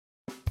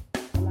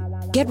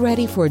Get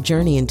ready for a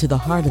journey into the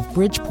heart of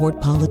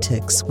Bridgeport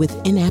politics with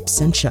In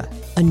Absentia,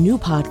 a new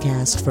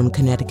podcast from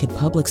Connecticut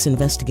Public's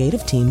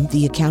investigative team,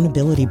 The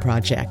Accountability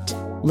Project.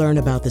 Learn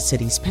about the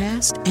city's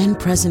past and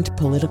present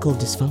political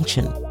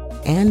dysfunction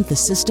and the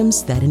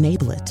systems that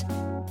enable it.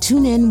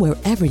 Tune in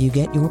wherever you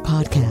get your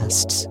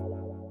podcasts.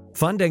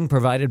 Funding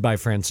provided by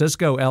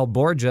Francisco L.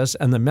 Borges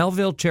and the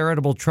Melville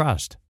Charitable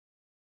Trust.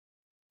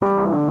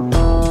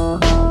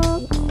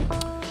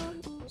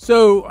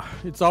 So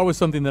it's always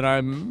something that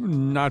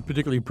I'm not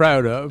particularly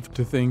proud of,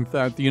 to think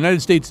that the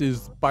United States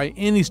is, by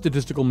any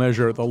statistical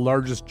measure, the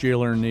largest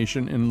jailer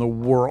nation in the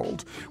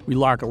world. We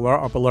lock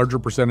up a larger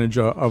percentage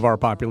of our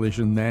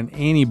population than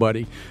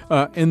anybody.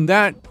 And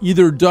that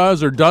either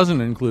does or doesn't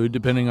include,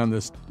 depending on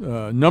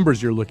the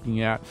numbers you're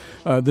looking at,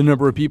 the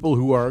number of people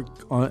who are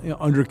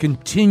under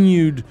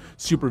continued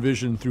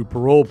supervision through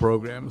parole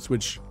programs,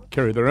 which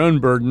carry their own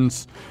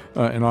burdens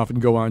and often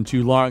go on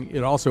too long.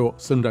 It also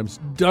sometimes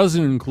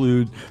doesn't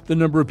include the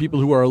number of people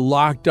who are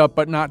locked up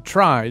but not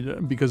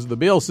tried because of the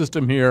bail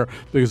system here,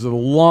 because of the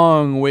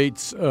long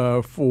waits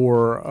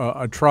for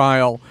a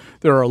trial.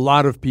 There are a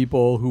lot of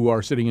people who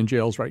are sitting in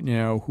jails right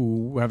now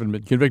who haven't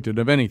been convicted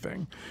of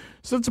anything.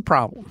 So it's a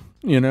problem,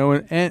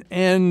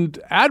 and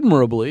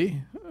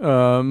admirably,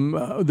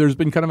 there's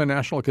been kind of a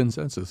national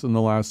consensus in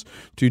the last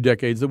 2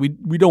 decades that we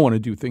don't want to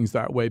do things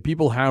that way.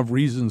 People have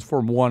reasons for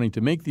wanting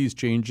to make these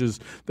changes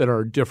that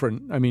are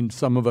different. I mean,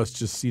 some of us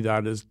just see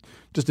that as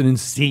just an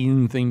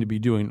insane thing to be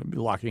doing,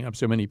 locking up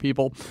so many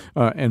people,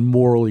 and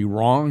morally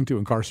wrong to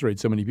incarcerate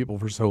so many people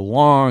for so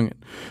long.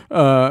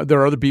 There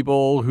are other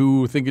people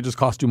who think it just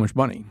costs too much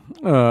money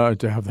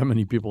to have that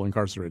many people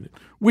incarcerated,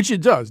 which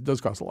it does. It does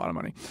cost a lot of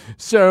money.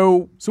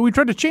 So we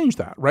tried to change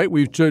that, right?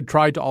 We've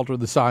tried to alter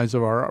the size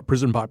of our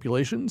prison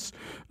populations.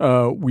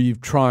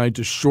 We've tried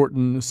to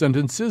shorten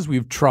sentences.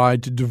 We've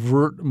tried to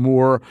divert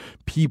more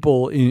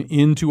people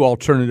into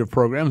alternative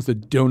programs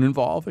that don't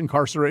involve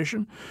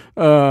incarceration.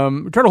 We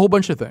tried a whole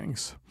bunch of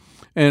things.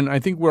 And I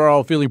think we're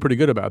all feeling pretty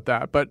good about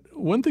that. But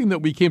one thing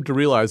that we came to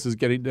realize as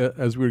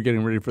we were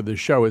getting ready for this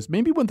show is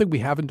maybe one thing we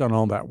haven't done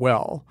all that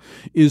well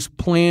is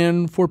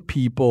plan for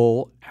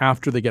people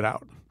after they get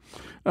out.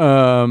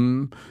 How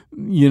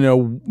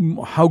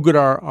good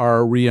are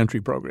our reentry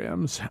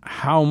programs?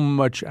 How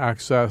much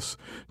access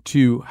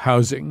to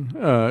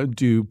housing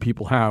do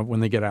people have when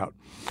they get out?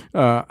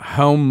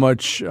 How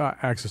much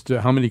access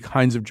to how many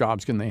kinds of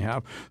jobs can they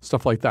have?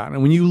 Stuff like that.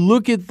 And when you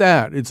look at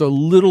that, it's a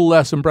little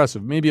less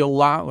impressive, maybe a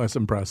lot less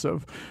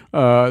impressive.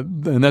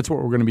 And that's what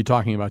we're going to be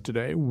talking about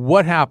today.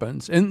 What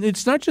happens? And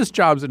it's not just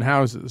jobs and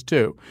houses,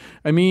 too.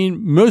 I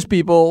mean, most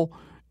people,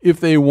 if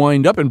they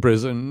wind up in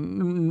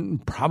prison,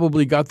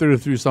 probably got there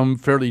through some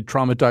fairly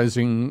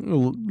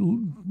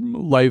traumatizing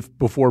life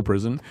before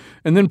prison.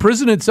 And then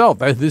prison itself,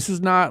 this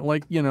is not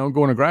like,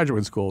 going to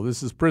graduate school.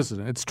 This is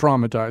prison. It's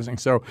traumatizing.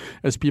 So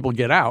as people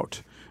get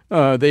out,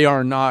 they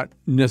are not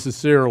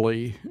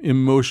necessarily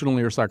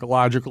emotionally or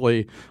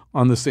psychologically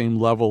on the same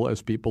level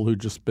as people who've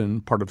just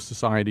been part of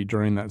society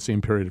during that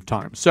same period of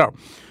time. So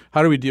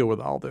how do we deal with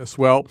all this?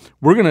 Well,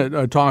 we're going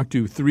to talk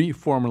to 3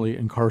 formerly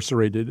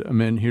incarcerated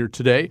men here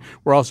today.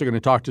 We're also going to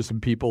talk to some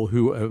people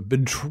who have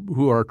been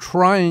who are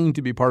trying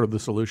to be part of the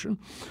solution,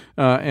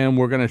 and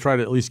we're going to try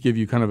to at least give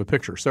you kind of a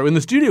picture. So in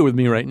the studio with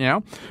me right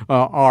now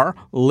are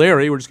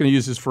Larry. We're just going to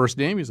use his first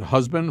name. He's a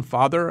husband,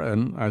 father,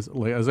 and as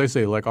I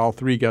say, like all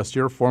 3 guests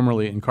here,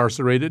 formerly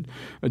incarcerated.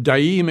 Dai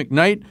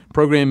McKnight,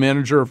 program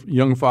manager of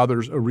Young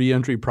Fathers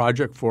Reentry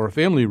Project for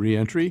Family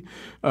Reentry.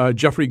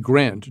 Jeff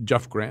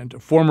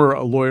Grant, former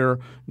lawyer,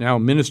 now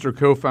minister,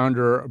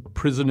 co-founder,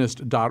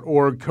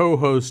 prisonist.org,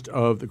 co-host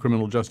of the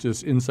Criminal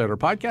Justice Insider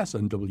podcast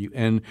on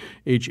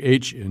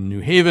WNHH in New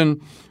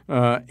Haven.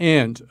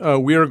 And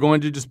we are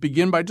going to just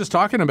begin by just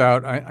talking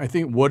about, I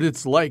think, what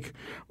it's like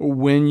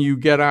when you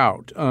get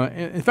out.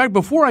 In fact,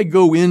 before I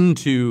go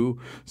into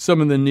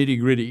some of the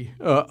nitty-gritty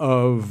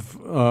of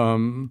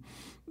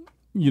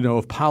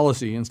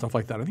policy and stuff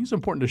like that, I think it's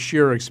important to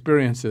share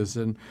experiences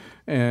and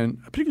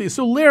particularly.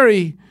 So,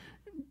 Larry,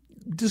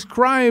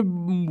 describe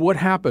what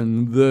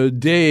happened the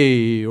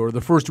day or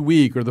the first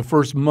week or the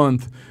first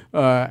month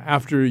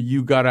after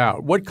you got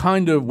out. What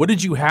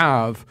did you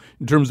have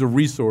in terms of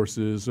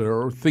resources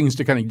or things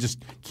to kind of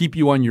just keep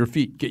you on your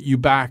feet, get you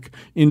back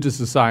into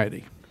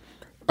society?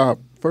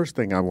 First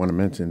thing I want to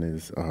mention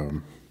is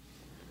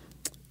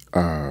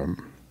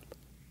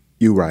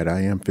you're right.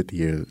 I am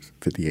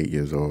 58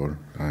 years old.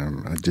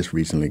 I just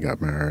recently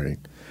got married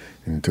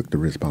and took the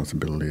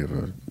responsibility of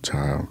a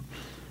child.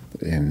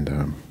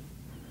 And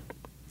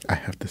I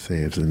have to say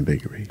it's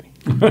invigorating.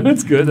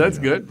 That's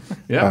good.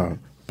 Yeah.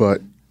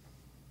 But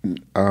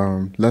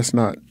let's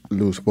not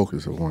lose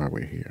focus of why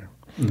we're here.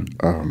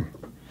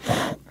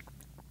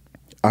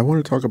 I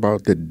want to talk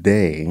about the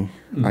day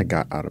I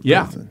got out of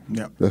prison.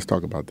 Yeah. Let's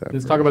talk about that.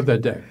 Let's talk about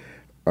that day.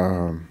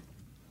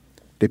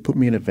 They put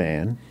me in a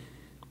van,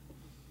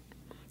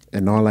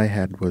 and all I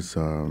had was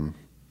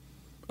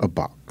a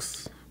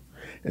box.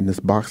 In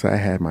this box, I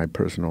had my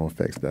personal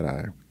effects that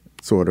I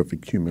sort of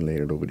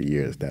accumulated over the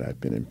years that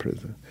I've been in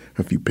prison.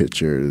 A few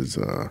pictures,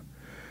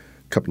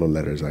 couple of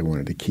letters I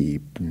wanted to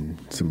keep, and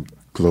some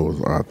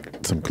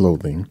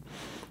clothing,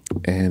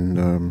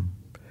 and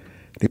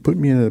they put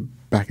me in the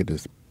back of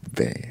this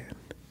van,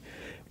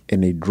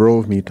 and they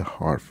drove me to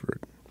Hartford.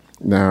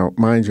 Now,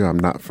 mind you, I'm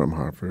not from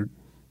Hartford,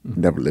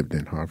 never lived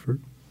in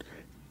Hartford,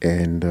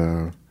 and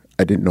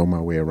I didn't know my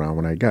way around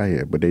when I got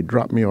here, but they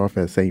dropped me off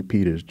at St.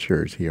 Peter's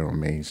Church here on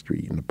Main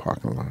Street in the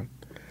parking lot,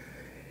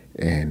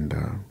 and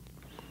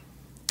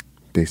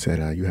they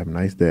said, you have a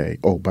nice day.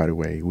 Oh, by the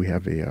way, we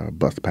have a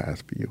bus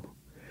pass for you.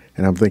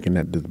 And I'm thinking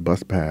that this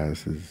bus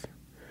pass is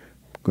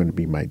going to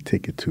be my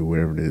ticket to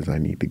wherever it is I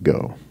need to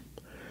go.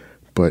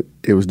 But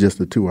it was just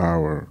a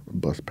 2-hour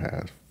bus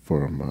pass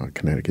from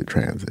Connecticut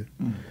Transit.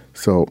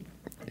 So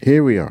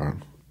here we are.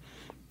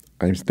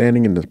 I'm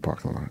standing in this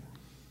parking lot.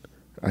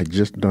 I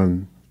just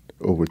done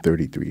over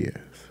 33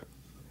 years.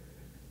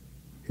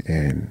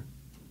 And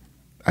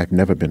I've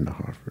never been to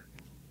Hartford.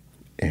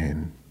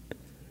 And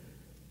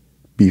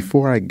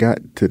before I got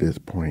to this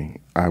point,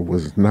 I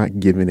was not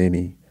given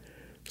any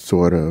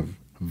sort of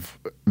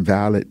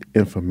valid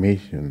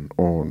information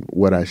on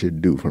what I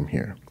should do from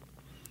here.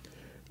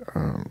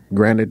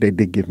 Granted, they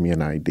did give me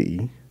an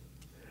ID,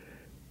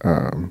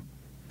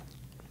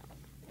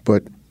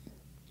 but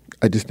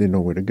I just didn't know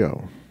where to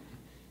go.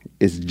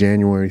 It's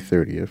January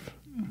 30th.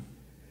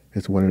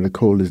 It's one of the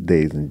coldest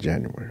days in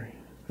January.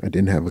 I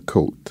didn't have a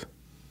coat.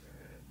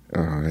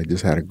 I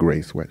just had a gray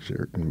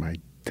sweatshirt and my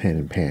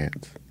tan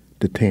pants,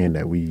 the tan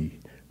that we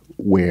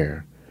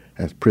wear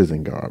as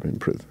prison garb in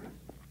prison,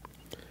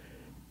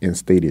 and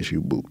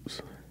state-issue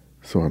boots.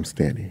 So I'm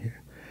standing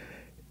here.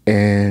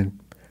 And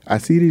I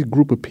see these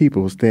group of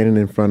people standing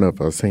in front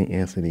of St.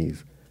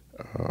 Anthony's,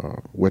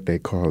 what they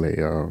call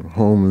a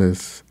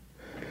homeless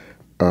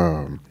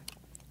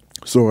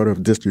sort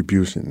of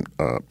distribution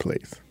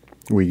place,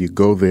 where you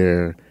go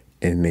there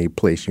and they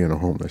place you in a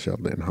homeless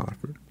shelter in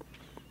Hartford.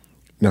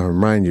 Now,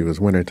 remind you, it's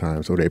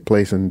wintertime, so they're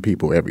placing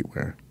people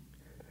everywhere.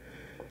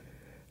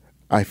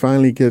 I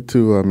finally get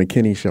to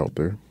McKinney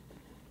Shelter,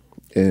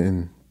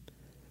 and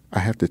I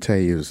have to tell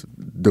you, it's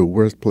the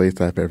worst place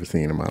I've ever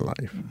seen in my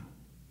life.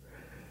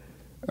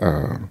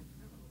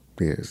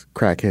 There's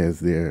crackheads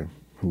there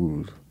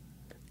who's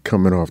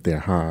coming off their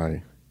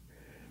high.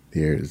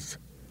 There's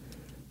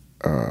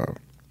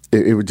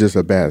it was just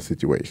a bad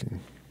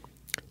situation.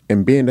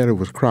 And being that it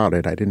was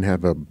crowded, I didn't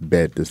have a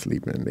bed to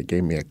sleep in. They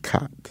gave me a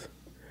cot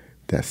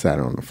that sat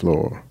on the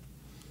floor.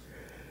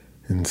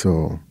 And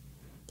so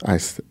I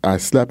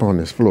slept on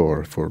this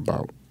floor for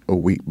about a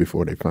week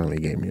before they finally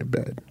gave me a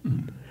bed.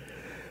 Mm-hmm.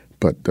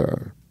 But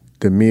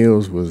the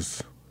meals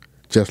was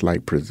just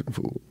like prison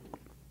food,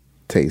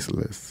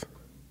 tasteless,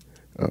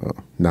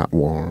 not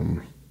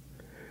warm.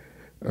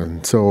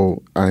 And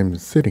so I'm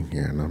sitting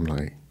here and I'm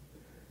like,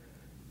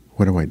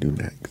 what do I do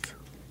next?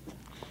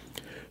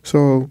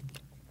 So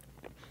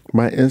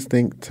my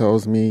instinct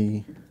tells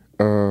me,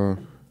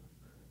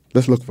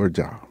 let's look for a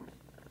job.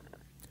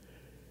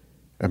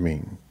 I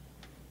mean,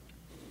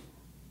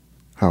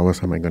 how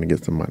else am I going to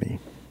get some money?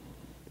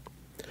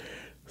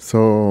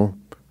 So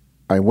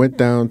I went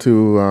down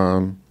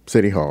to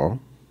City Hall.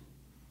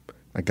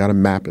 I got a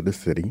map of the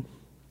city.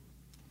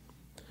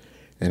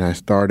 And I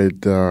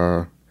started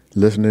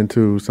listening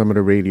to some of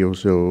the radio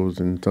shows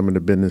and some of the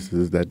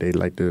businesses that they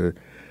like to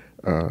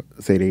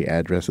say their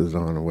addresses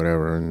on or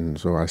whatever. And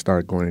so I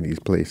started going to these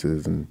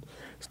places and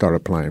started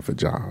applying for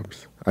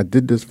jobs. I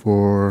did this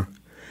for,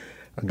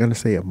 I'm going to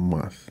say, a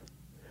month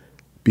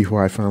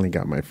before I finally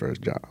got my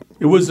first job.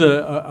 It was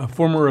a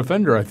former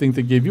offender, I think,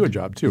 that gave you a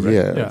job too, right?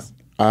 Yes. Yeah.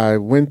 I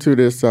went to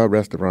this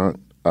restaurant.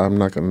 I'm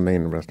not going to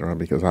name the restaurant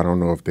because I don't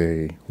know if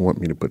they want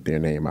me to put their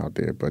name out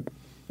there, but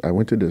I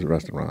went to this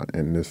restaurant,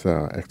 and this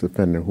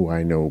ex-offender who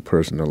I know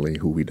personally,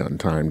 who we done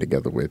time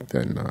together with,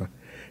 and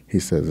he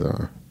says,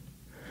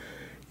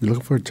 you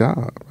looking for a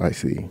job? I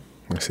see,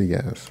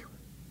 yes.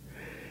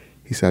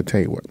 He said, I'll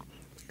tell you what,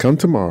 come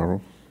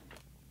tomorrow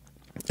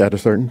at a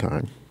certain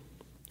time,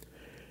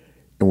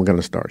 and we're going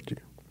to start you.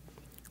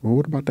 Well,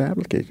 what about the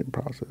application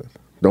process?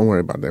 Don't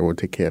worry about that. We'll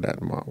take care of that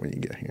tomorrow when you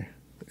get here.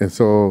 And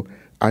so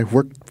I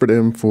worked for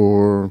them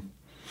for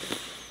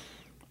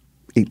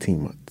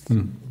 18 months.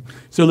 Mm.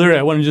 So, Larry,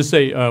 I want to just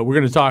say we're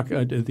going to talk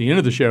at the end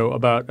of the show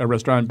about a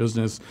restaurant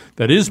business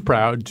that is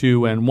proud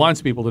to and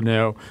wants people to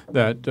know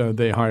that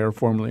they hire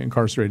formerly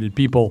incarcerated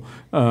people.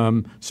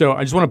 So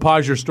I just want to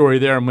pause your story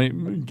there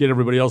and get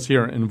everybody else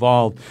here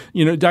involved.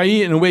 You know, Dai,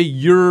 in a way,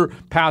 your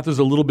path is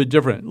a little bit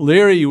different.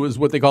 Larry was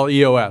what they call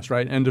EOS,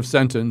 right? End of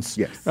sentence.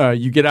 Yes.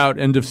 You get out,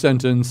 end of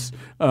sentence.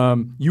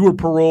 You were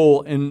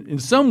parole, and in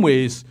some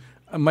ways –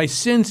 my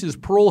sense is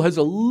parole has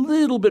a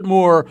little bit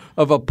more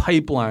of a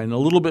pipeline, a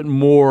little bit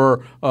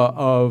more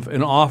of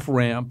an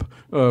off-ramp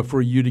for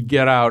you to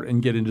get out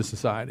and get into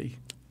society.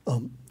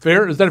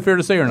 Fair? Is that fair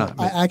to say or not?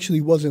 I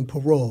actually wasn't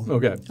parole.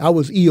 Okay. I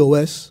was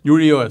EOS. You were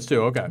EOS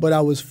too, okay. But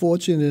I was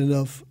fortunate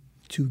enough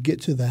to get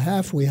to the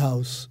halfway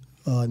house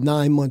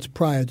 9 months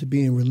prior to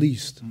being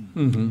released.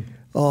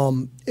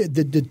 Mm-hmm.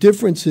 The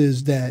difference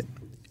is that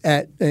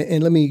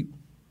and let me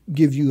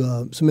give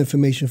you some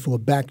information for a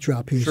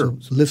backdrop here, sure,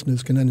 so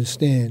listeners can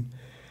understand.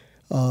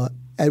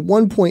 at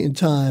one point in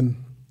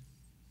time,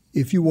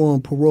 if you were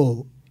on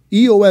parole,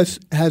 EOS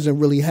hasn't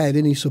really had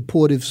any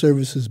supportive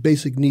services,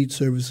 basic needs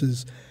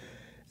services,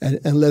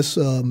 unless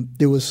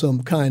there was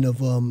some kind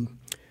of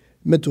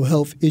mental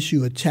health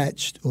issue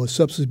attached or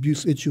substance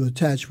abuse issue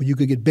attached where you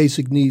could get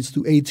basic needs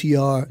through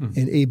ATR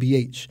and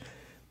ABH.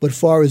 But as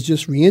far as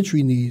just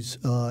reentry needs,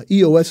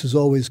 EOS has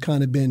always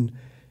kind of been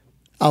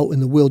out in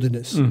the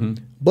wilderness.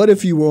 But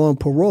if you were on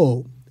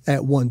parole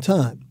at one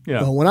time,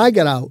 when I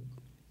got out,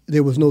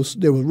 there was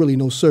really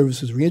no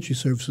services, reentry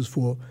services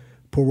for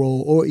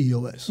parole or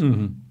EOS.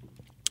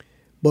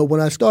 But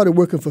when I started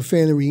working for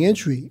Family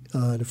Reentry,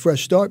 the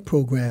Fresh Start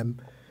program,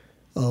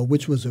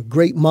 which was a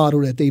great model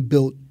that they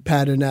built,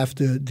 patterned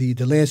after the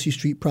Delancey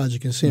Street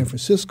project in San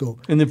Francisco.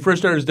 And the Fresh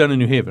Start is down in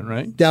New Haven,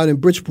 right? Down in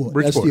Bridgeport.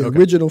 That's the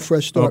original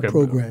Fresh Start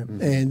program.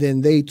 And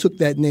then they took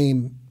that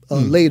name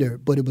later,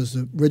 but it was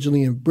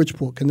originally in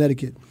Bridgeport,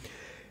 Connecticut.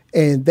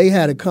 And they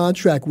had a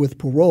contract with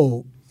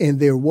parole, and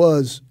there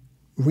was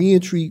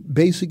reentry,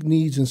 basic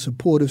needs, and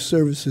supportive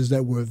services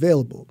that were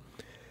available.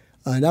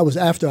 And that was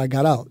after I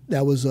got out.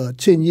 That was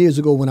 10 years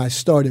ago when I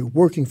started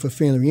working for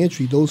Family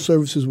Reentry. Those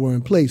services were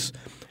in place.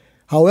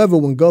 However,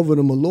 when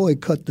Governor Malloy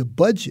cut the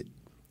budget,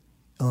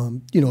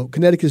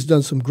 Connecticut's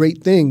done some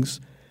great things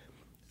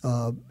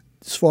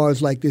as far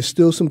as like there's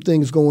still some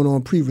things going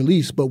on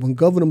pre-release. But when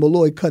Governor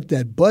Malloy cut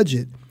that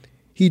budget,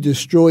 he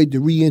destroyed the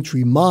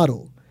reentry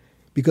model.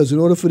 Because in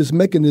order for this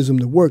mechanism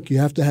to work, you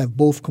have to have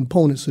both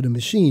components of the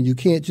machine. You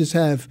can't just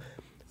have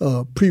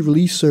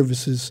pre-release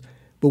services,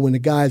 but when the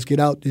guys get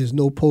out, there's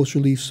no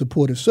post-release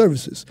supportive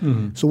services.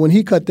 So when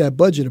he cut that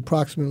budget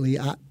approximately,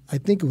 I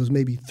think it was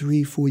maybe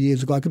 3-4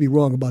 years ago. I could be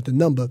wrong about the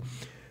number.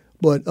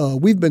 But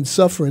we've been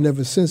suffering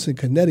ever since in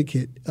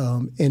Connecticut,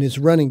 and it's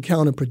running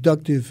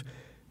counterproductive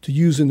to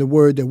using the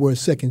word that we're a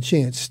second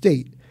chance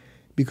state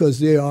because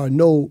there are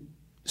no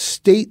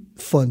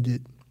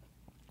state-funded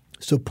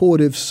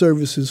supportive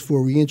services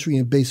for reentry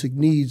and basic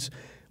needs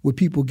with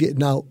people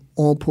getting out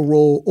on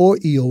parole or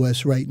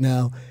EOS right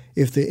now.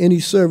 If there are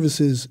any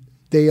services,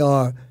 they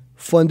are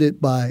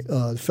funded by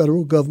the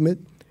federal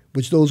government,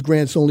 which those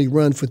grants only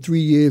run for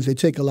 3 years. They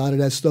take a lot of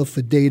that stuff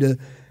for data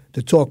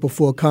to talk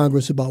before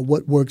Congress about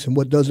what works and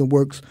what doesn't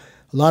work.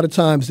 A lot of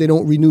times they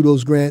don't renew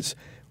those grants,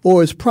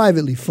 or it's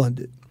privately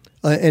funded.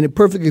 And a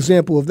perfect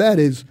example of that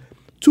is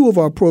two of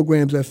our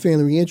programs at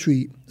Family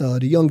Reentry,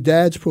 the Young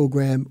Dads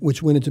program,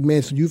 which went into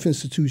Manson Youth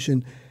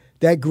Institution,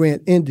 that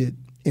grant ended,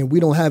 and we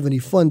don't have any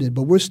funding,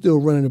 but we're still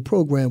running a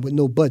program with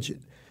no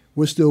budget.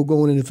 We're still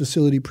going into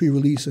facility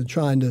pre-release and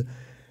trying to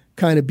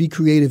kind of be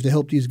creative to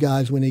help these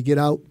guys when they get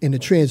out. And the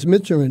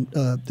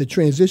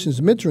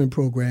Transitions Mentoring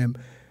Program,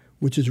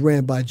 which is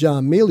ran by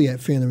John Maley at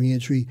Family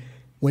Reentry,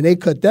 when they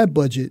cut that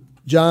budget,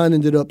 John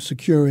ended up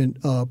securing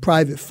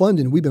private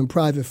funding. We've been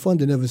private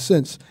funding ever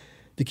since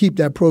to keep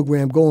that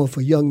program going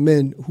for young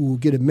men who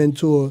get a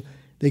mentor.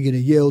 They get a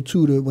Yale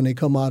tutor when they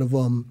come out of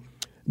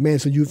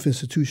Manson Youth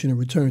Institution and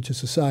return to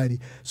society.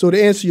 So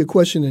to answer your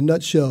question in a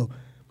nutshell,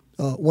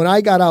 when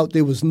I got out,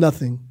 there was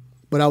nothing.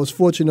 But I was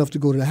fortunate enough to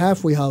go to the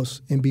halfway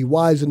house and be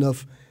wise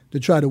enough to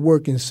try to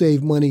work and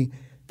save money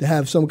to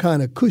have some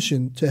kind of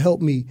cushion to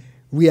help me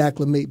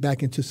reacclimate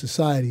back into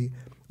society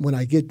when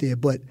I get there.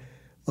 But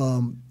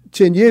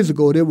 10 years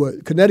ago,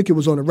 Connecticut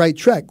was on the right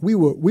track. We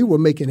were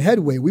making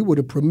headway. We were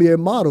the premier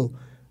model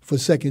for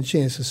second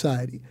chance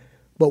society.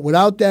 But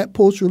without that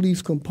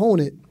post-release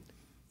component,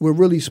 we're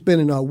really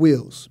spinning our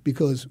wheels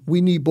because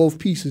we need both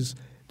pieces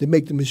to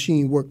make the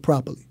machine work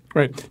properly.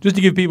 Right. Just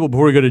to give people,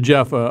 before we go to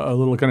Jeff, a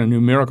little kind of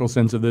numerical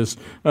sense of this.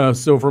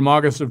 So from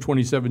August of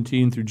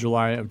 2017 through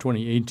July of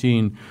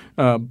 2018,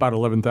 about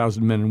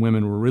 11,000 men and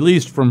women were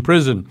released from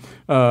prison,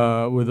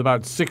 with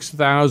about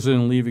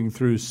 6,000 leaving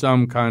through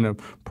some kind of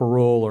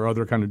parole or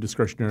other kind of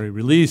discretionary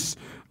release.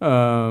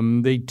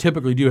 They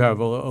typically do have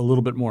a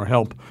little bit more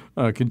help,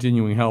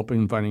 continuing help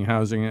in finding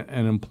housing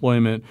and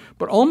employment.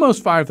 But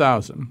almost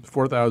 5,000,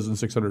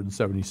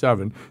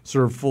 4,677,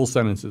 served full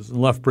sentences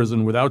and left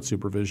prison without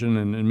supervision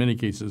and in many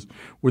cases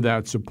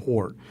without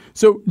support.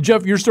 So,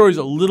 Jeff, your story is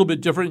a little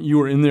bit different. You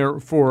were in there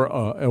for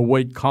a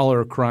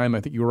white-collar crime.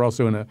 I think you were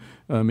also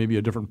in maybe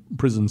a different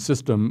prison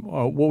system.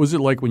 What was it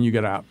like when you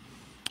got out?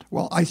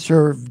 Well, I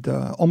served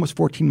almost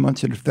 14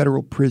 months in a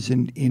federal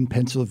prison in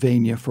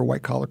Pennsylvania for a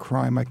white-collar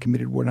crime I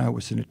committed when I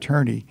was an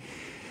attorney.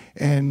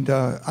 And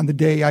on the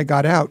day I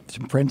got out,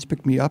 some friends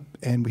picked me up,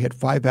 and we had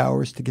 5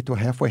 hours to get to a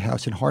halfway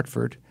house in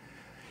Hartford,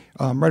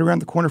 right around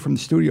the corner from the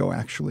studio,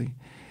 actually.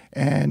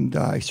 And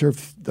I served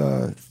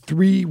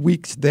 3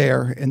 weeks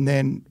there and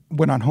then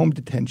went on home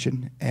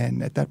detention.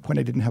 And at that point,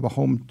 I didn't have a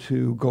home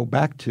to go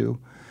back to.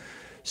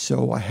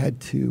 So I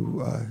had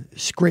to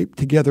scrape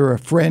together a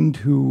friend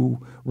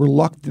who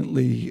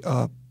reluctantly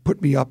put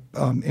me up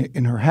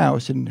in her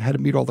house and had to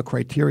meet all the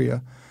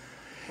criteria.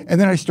 And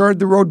then I started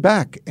the road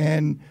back.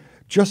 And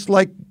just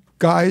like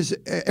guys,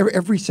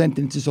 every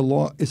sentence is a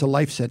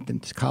life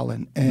sentence,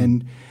 Colin.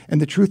 And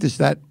the truth is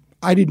that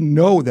I didn't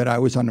know that I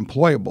was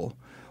unemployable,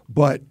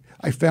 but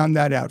I found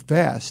that out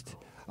fast.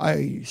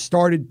 I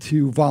started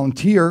to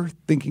volunteer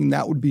thinking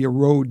that would be a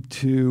road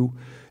to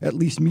at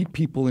least meet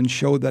people and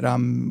show that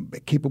I'm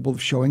capable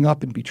of showing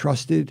up and be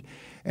trusted.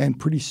 And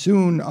pretty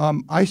soon,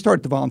 I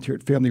started to volunteer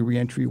at Family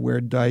Reentry, where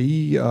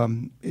Dai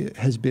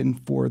has been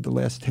for the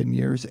last 10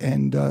 years.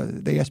 And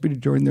they asked me to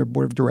join their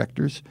board of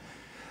directors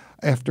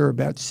after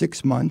about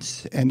 6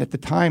 months. And at the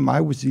time,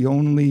 I was the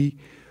only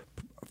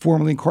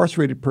formerly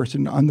incarcerated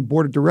person on the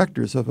board of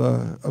directors of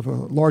a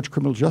large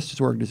criminal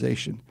justice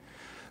organization.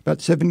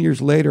 About 7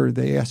 years later,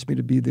 they asked me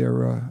to be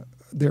their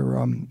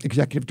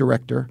executive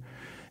director.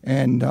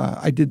 And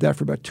I did that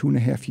for about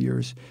 2.5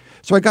 years.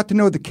 So I got to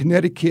know the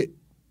Connecticut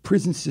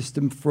prison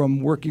system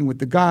from working with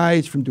the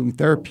guys, from doing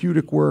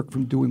therapeutic work,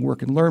 from doing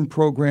work and learn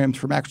programs,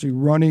 from actually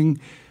running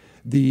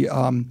the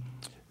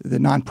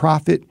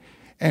nonprofit,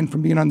 and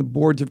from being on the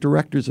boards of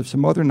directors of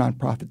some other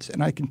nonprofits.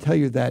 And I can tell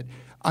you that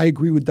I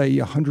agree with Dai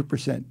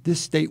 100%. This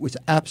state was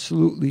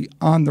absolutely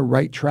on the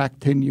right track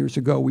 10 years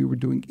ago. We were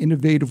doing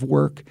innovative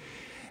work,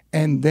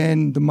 and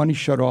then the money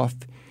shut off.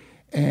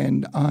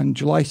 And on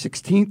July of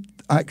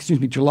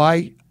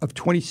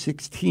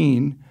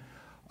 2016,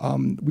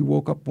 we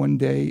woke up one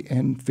day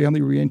and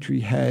Family Reentry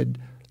had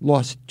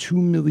lost $2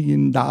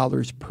 million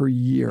per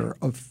year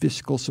of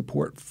fiscal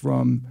support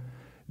from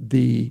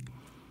the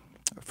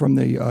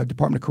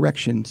Department of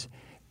Corrections,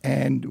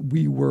 and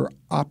we were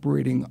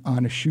operating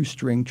on a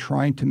shoestring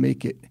trying to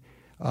make it.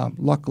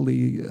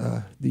 Luckily,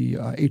 the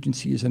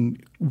agency is in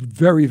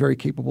very, very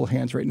capable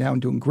hands right now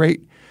and doing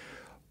great.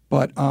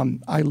 But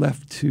I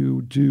left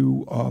to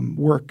do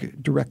work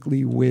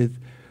directly with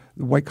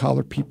the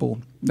white-collar people.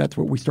 That's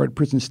what we started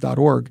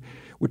prisons.org,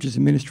 which is a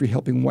ministry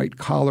helping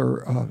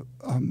white-collar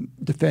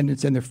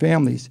defendants and their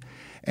families.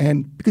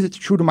 And because it's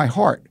true to my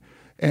heart,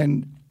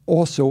 and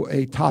also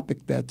a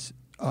topic that's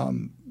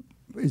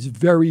is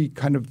very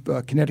kind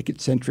of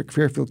Connecticut-centric,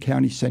 Fairfield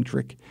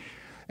County-centric.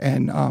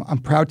 And I'm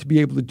proud to be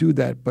able to do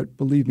that. But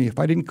believe me, if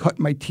I didn't cut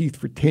my teeth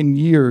for 10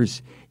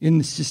 years in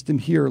the system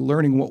here,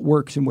 learning what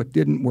works and what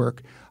didn't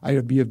work,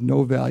 I'd be of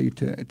no value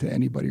to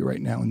anybody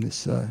right now in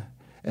this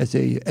as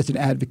an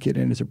advocate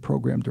and as a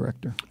program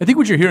director. I think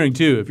what you're hearing,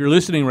 too, if you're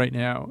listening right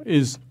now,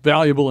 is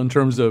valuable in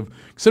terms of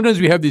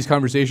sometimes we have these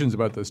conversations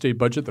about the state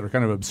budget that are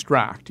kind of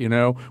abstract,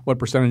 what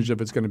percentage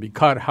of it's going to be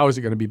cut, how is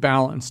it going to be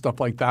balanced, stuff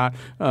like that.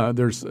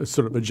 There's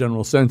sort of a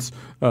general sense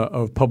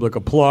of public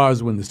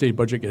applause when the state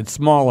budget gets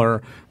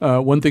smaller.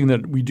 One thing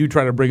that we do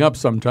try to bring up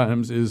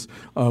sometimes is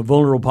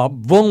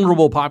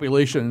vulnerable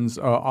populations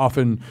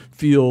often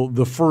feel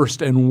the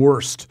first and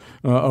worst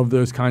of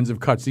those kinds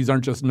of cuts. These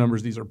aren't just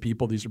numbers. These are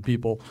people. These are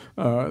people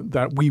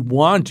that we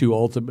want to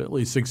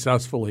ultimately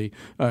successfully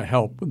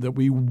help, that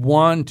we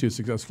want to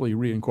successfully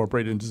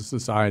reincorporate into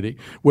society,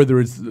 whether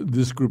it's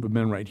this group of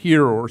men right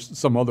here or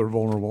some other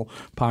vulnerable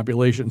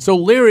population. So,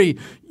 Larry,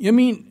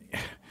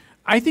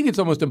 I think it's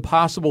almost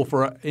impossible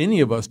for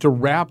any of us to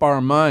wrap our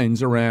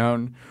minds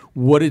around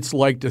what it's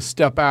like to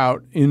step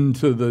out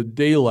into the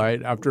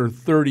daylight after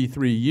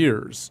 33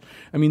 years.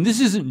 This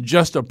isn't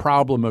just a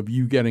problem of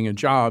you getting a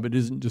job. It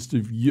isn't just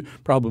a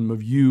problem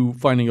of you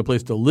finding a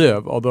place to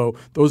live, although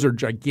those are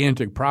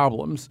gigantic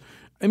problems.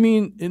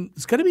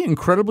 It's got to be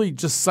incredibly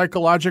just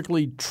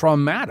psychologically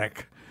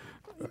traumatic.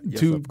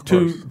 Yes,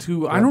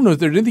 I don't know if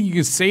there's anything you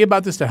can say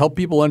about this to help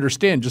people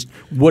understand just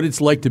what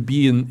it's like to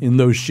be in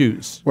those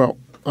shoes. Well,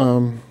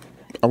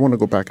 I want to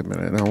go back a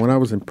minute. Now, when I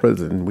was in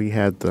prison, we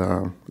had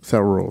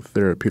several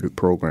therapeutic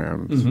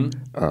programs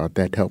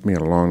that helped me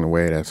along the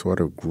way, that sort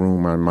of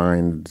groomed my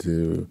mind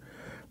to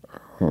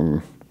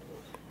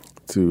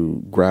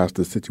grasp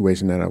the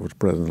situation that I was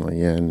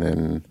presently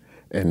in,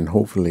 and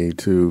hopefully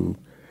to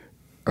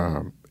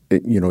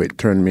it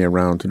turned me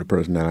around to the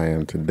person that I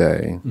am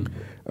today. Mm-hmm.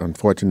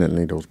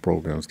 Unfortunately, those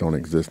programs don't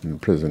exist in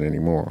prison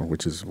anymore,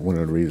 which is one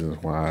of the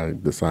reasons why I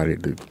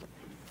decided to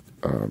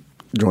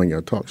join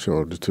your talk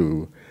show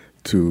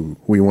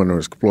we want to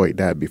exploit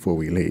that before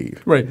we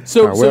leave. Right.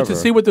 So to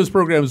see what those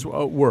programs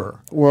were.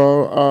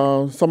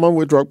 Well, some of them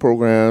were drug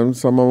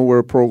programs. Some of them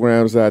were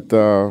programs that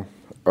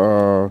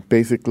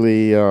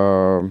basically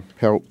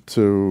helped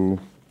to,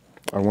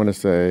 I want to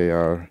say,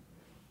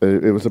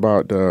 it was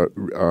about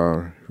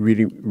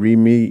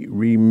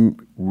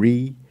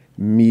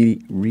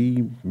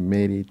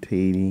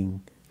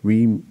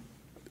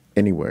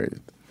anyways.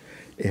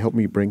 It helped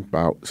me bring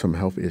about some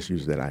health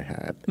issues that I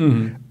had.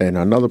 Mm-hmm. And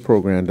another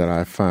program that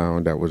I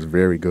found that was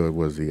very good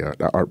was the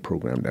art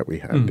program that we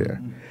had there.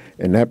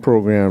 And that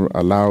program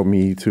allowed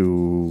me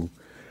to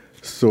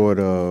sort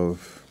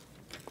of,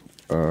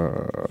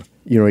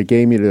 it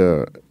gave me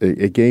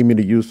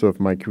the use of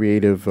my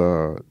creative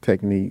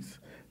techniques,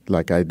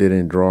 like I did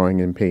in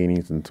drawing and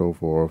paintings and so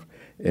forth.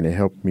 And it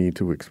helped me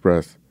to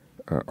express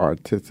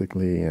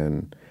artistically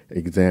and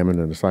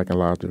examine the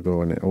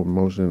psychological and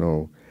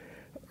emotional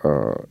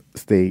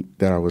state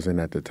that I was in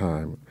at the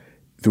time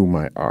through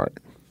my art.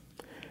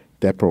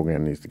 That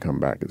program needs to come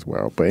back as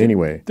well. But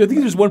anyway. I think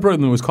there's one program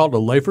that was called a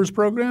Lifers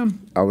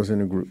program. I was in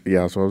a group.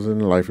 Yeah, so I was in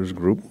the Lifers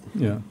group.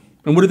 Yeah.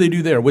 And what did they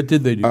do there? What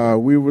did they do?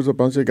 We was a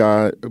bunch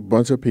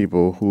of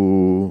people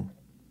who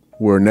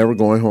were never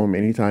going home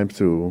anytime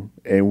soon.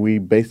 And we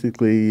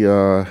basically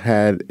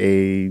had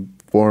a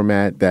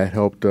format that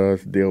helped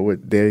us deal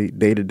with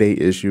day-to-day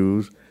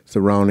issues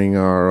surrounding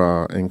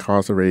our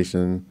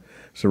incarceration,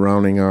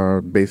 surrounding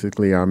our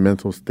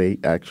mental state,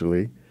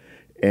 actually,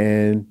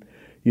 and,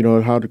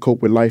 how to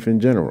cope with life in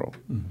general,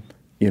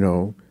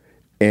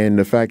 and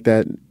the fact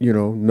that,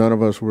 none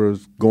of us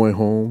was going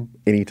home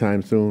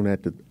anytime soon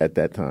at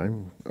that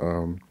time.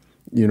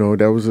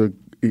 That was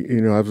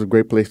a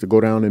great place to go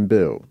down and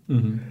build,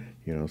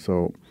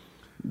 so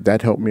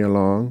that helped me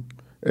along.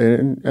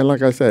 And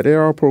like I said,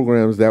 there are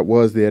programs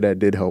that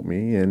did help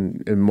me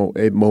and it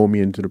molded me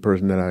into the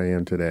person that I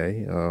am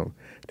today.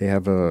 They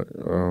have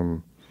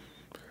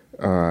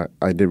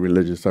I did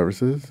religious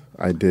services.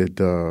 I did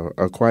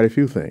quite a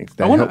few things.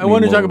 I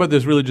want to talk about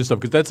this religious stuff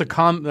because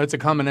that's a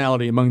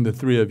commonality among the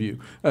three of you.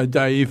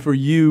 Dai, for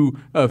you,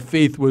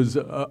 faith was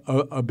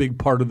a big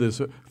part of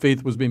this.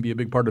 Faith was maybe a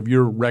big part of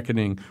your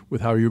reckoning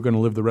with how you're going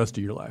to live the rest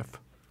of your life.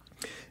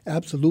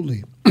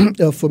 Absolutely.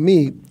 For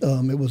me,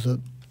 it was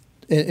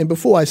and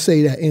before I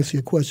say that, answer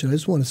your question, I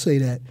just want to say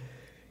that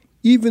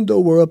even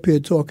though we're up here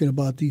talking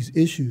about these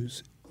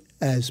issues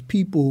as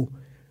people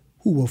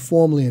who were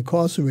formerly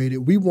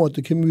incarcerated, we want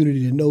the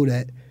community to know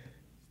that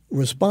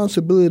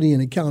responsibility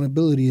and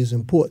accountability is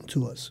important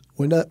to us.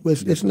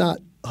 It's not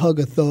hug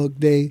a thug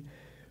day.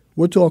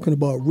 We're talking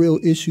about real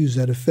issues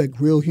that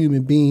affect real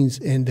human beings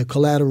and the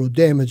collateral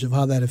damage of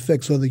how that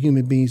affects other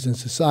human beings in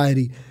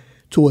society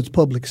towards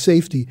public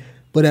safety.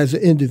 But as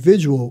an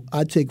individual,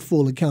 I take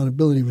full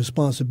accountability and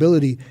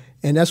responsibility,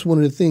 and that's one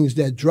of the things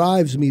that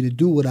drives me to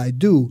do what I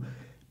do,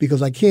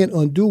 because I can't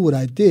undo what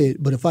I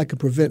did, but if I could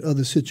prevent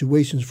other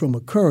situations from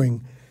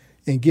occurring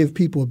and give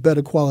people a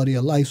better quality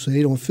of life so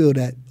they don't feel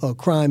that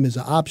crime is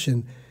an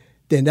option,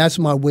 then that's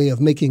my way of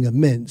making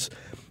amends.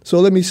 So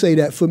let me say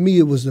that for me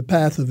it was the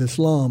path of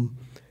Islam.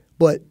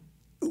 But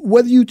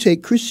whether you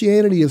take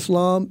Christianity,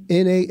 Islam,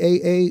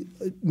 NAAA,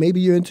 maybe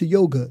you're into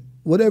yoga,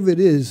 whatever it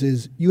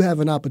is you have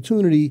an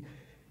opportunity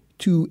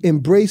to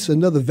embrace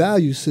another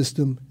value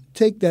system,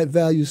 take that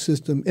value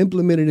system,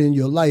 implement it in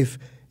your life,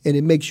 and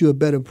it makes you a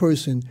better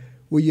person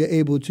where you're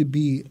able to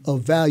be of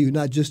value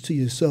not just to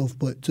yourself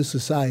but to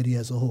society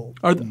as a whole.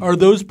 Are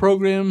those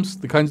programs,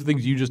 the kinds of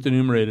things you just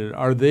enumerated,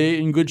 are they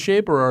in good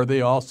shape or are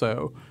they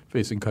also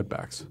facing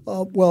cutbacks?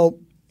 Well,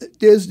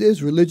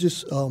 there's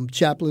religious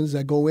chaplains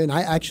that go in.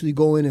 I actually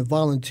go in and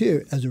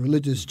volunteer as a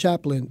religious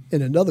chaplain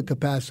in another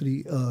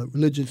capacity,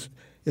 religious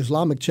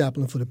Islamic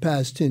chaplain for the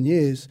past 10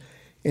 years.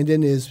 And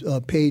then there's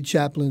paid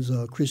chaplains,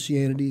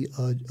 Christianity,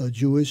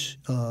 Jewish,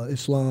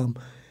 Islam.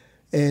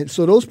 And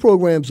so those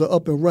programs are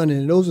up and running,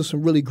 and those are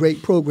some really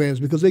great programs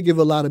because they give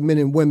a lot of men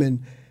and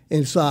women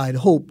inside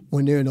hope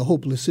when they're in a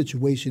hopeless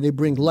situation. They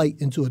bring light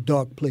into a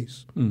dark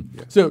place.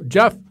 So,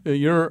 Jeff,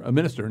 you're a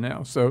minister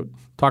now, so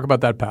talk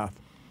about that path.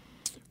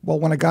 Well,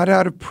 when I got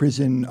out of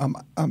prison,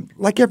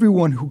 like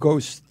everyone who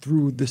goes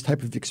through this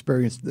type of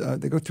experience,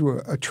 they go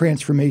through a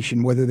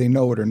transformation, whether they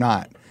know it or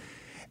not.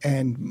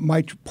 And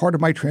part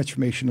of my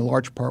transformation, a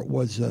large part,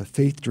 was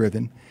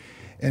faith-driven.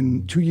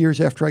 And 2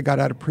 years after I got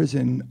out of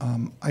prison,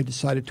 I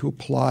decided to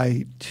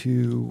apply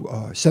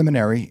to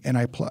seminary, and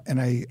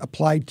I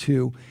applied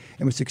to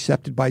and was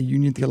accepted by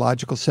Union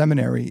Theological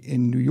Seminary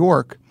in New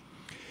York.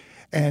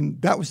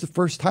 And that was the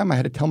first time I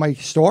had to tell my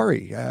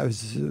story. I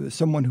was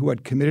someone who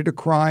had committed a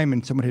crime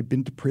and someone had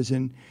been to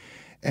prison.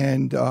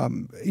 And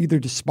either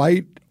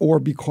despite or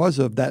because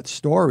of that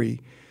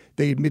story,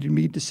 they admitted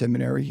me to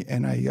seminary,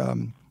 and I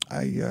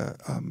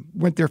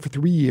went there for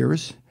 3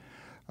 years.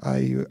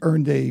 I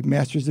earned a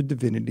Master's of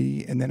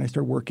Divinity, and then I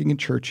started working in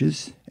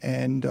churches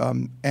and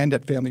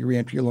at Family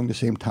Reentry along the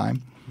same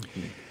time,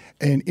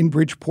 and in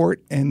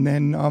Bridgeport. And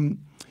then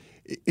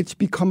it's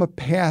become a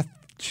path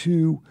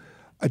to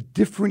a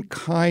different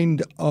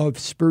kind of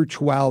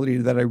spirituality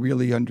that I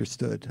really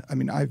understood. I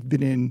mean, I've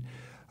been in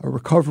a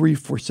recovery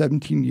for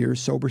 17 years,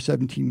 sober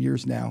 17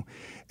 years now,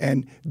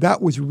 and that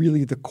was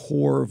really the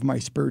core of my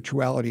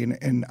spirituality.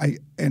 And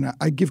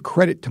I give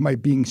credit to my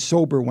being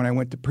sober when I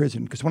went to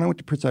prison, because when I went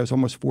to prison, I was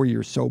almost 4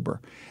 years sober,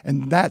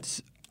 and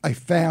that's, I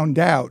found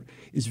out,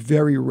 is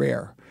very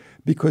rare,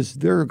 because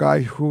there are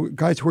guys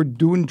who are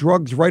doing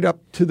drugs right up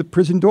to the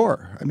prison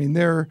door. I mean,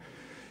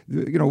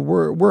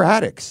 we're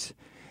addicts,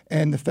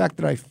 and the fact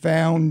that I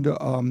found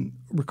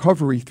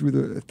recovery through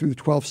the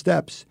 12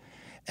 steps,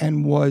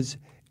 and was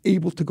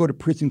able to go to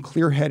prison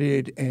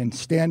clear-headed and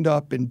stand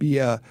up and be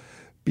a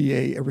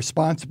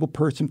responsible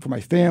person for my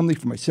family,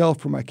 for myself,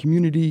 for my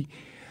community.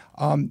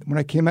 When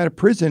I came out of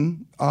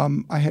prison,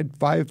 I had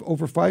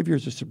over 5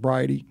 years of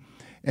sobriety,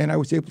 and I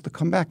was able to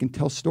come back and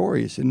tell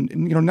stories, and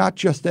not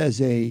just as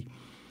a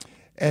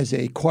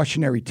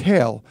cautionary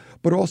tale,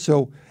 but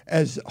also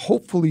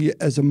hopefully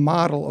as a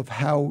model of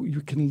how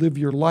you can live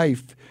your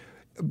life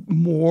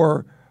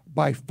more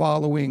by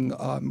following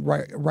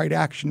right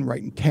action,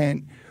 right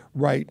intent,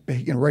 right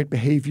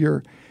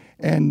behavior.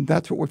 And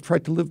that's what we've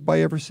tried to live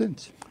by ever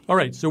since. All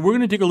right, so we're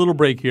going to take a little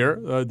break here.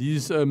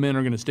 These men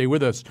are going to stay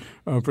with us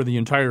for the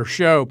entire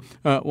show.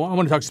 I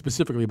want to talk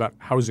specifically about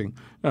housing,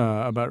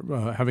 about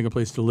having a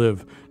place to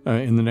live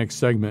in the next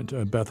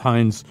segment. Beth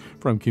Hines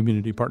from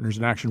Community Partners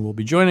in Action will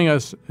be joining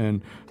us,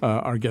 and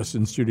our guests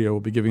in studio will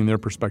be giving their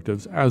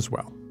perspectives as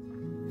well.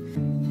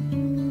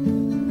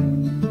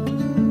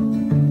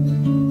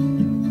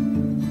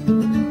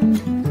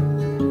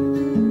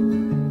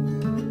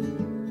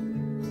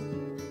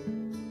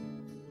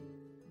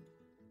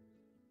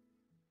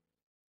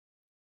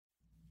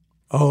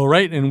 All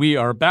right, and we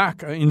are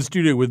back in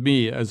studio with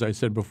me, as I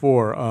said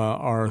before,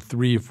 are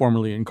three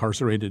formerly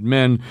incarcerated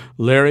men,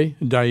 Larry,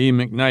 Dai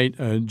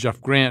McKnight,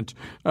 Jeff Grant.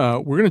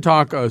 We're going to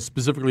talk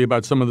specifically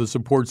about some of the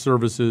support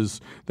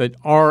services that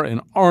are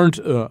and aren't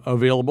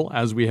available,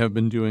 as we have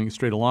been doing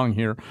straight along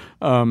here.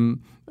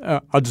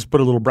 I'll just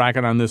put a little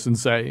bracket on this and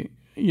say,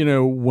 you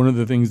know, one of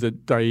the things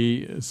that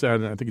Dai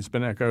said, and I think it's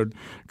been echoed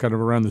kind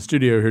of around the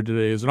studio here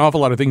today, is an awful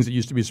lot of things that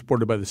used to be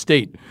supported by the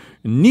state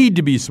and need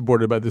to be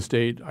supported by the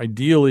state,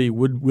 ideally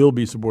will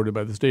be supported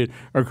by the state,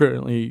 are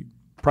currently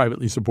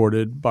privately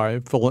supported by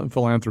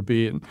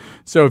philanthropy. And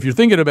so if you're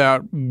thinking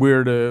about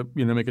where to,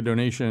 make a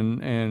donation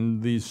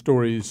and these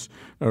stories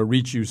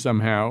reach you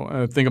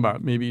somehow, think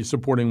about maybe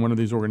supporting one of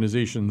these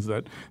organizations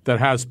that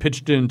has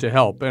pitched in to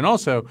help. And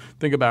also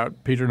think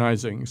about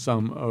patronizing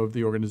some of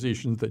the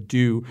organizations that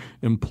do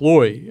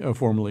employ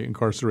formerly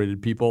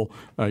incarcerated people.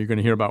 You're going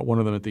to hear about one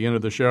of them at the end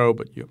of the show,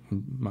 but you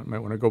might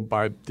want to go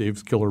buy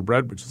Dave's Killer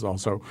Bread, which is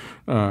also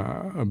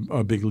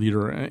a big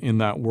leader in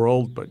that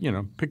world. But,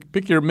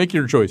 make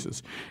your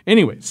choices.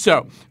 Anyway,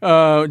 so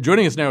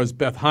joining us now is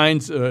Beth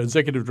Hines,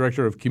 Executive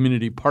Director of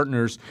Community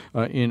Partners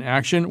in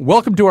Action.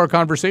 Welcome to our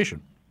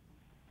conversation.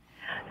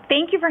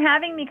 Thank you for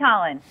having me,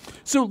 Colin.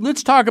 So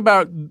let's talk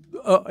about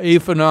a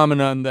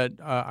phenomenon that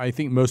I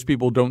think most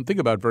people don't think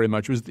about very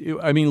much.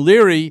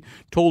 Larry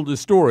told a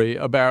story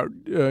about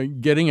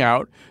getting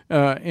out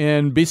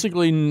and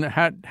basically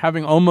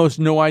having almost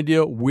no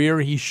idea where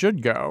he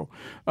should go.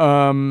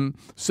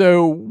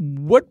 So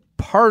what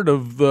part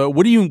of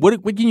what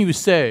can you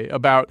say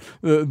about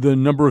the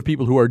number of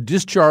people who are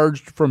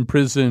discharged from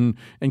prison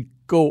and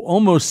go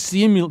almost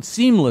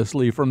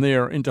seamlessly from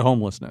there into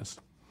homelessness?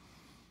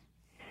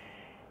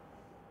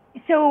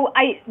 So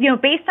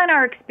based on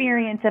our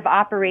experience of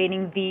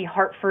operating the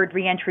Hartford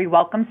Reentry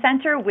Welcome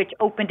Center, which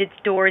opened its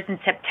doors in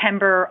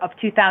September of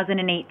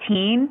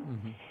 2018,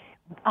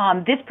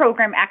 this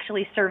program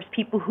actually serves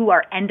people who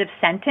are end of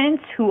sentence,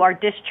 who are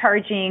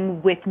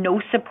discharging with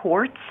no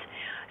supports.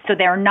 So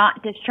they're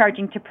not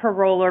discharging to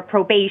parole or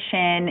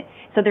probation.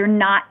 So they're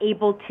not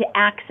able to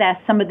access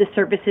some of the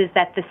services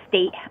that the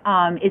state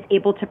is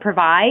able to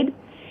provide.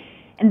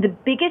 And the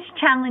biggest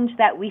challenge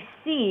that we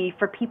see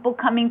for people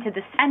coming to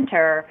the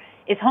center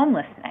is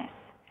homelessness.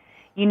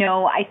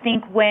 I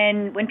think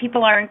when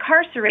people are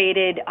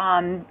incarcerated,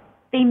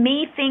 they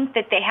may think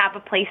that they have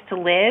a place to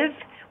live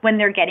when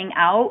they're getting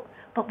out,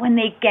 but when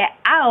they get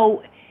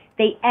out,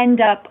 they end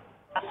up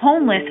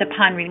homeless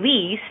upon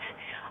release.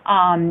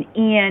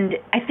 And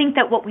I think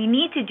that what we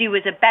need to do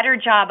is a better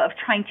job of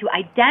trying to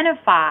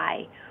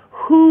identify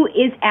who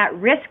is at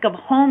risk of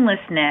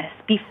homelessness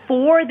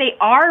before they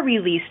are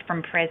released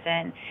from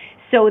prison,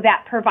 so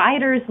that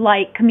providers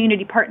like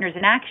Community Partners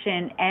in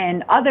Action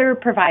and other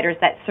providers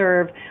that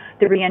serve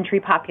the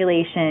reentry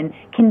population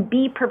can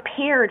be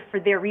prepared for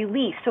their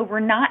release, so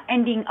we're not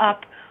ending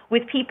up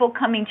with people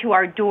coming to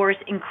our doors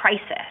in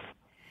crisis.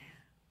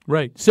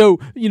 Right. So,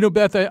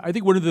 Beth, I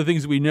think one of the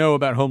things we know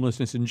about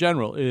homelessness in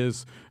general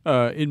is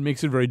it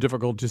makes it very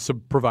difficult to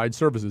provide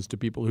services to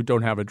people who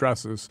don't have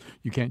addresses.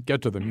 You can't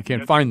get to them. You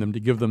can't find them to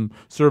give them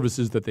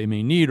services that they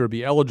may need or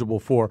be eligible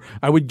for.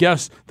 I would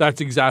guess that's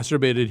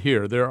exacerbated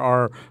here. There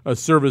are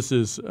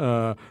services,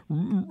 I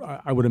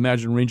would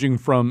imagine, ranging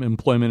from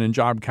employment and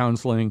job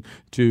counseling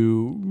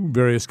to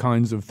various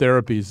kinds of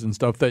therapies and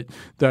stuff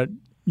that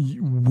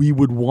we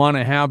would want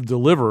to have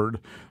delivered.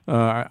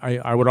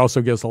 I would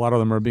also guess a lot of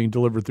them are being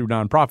delivered through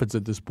nonprofits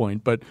at this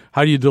point. But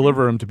how do you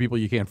deliver them to people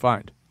you can't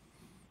find?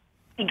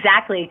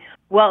 Exactly.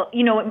 Well,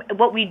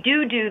 what we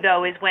do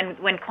though is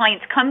when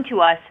clients come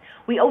to us,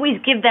 we always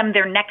give them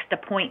their next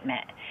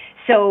appointment.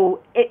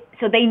 So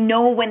they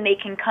know when they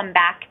can come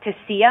back to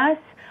see us.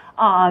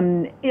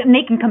 And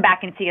they can come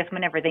back and see us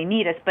whenever they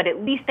need us, but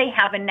at least they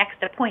have a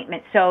next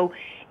appointment. So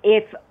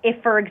if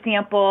for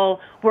example,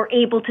 we're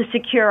able to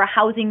secure a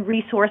housing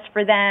resource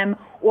for them,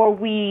 or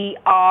we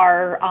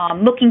are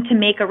looking to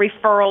make a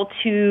referral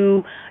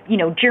to,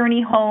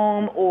 Journey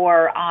Home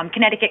or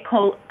Connecticut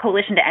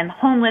Coalition to End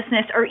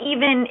Homelessness, or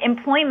even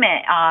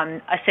employment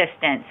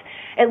assistance,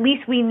 at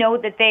least we know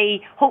that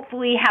they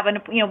hopefully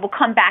will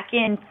come back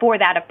in for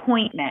that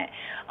appointment.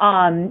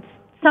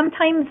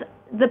 Sometimes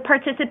the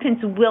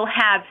participants will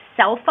have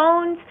cell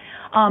phones,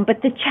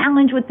 but the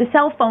challenge with the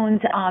cell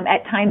phones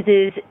at times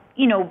is,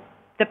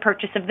 the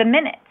purchase of the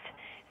minutes.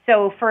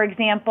 So, for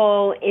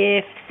example,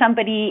 if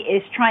somebody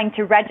is trying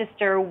to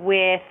register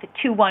with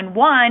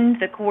 211,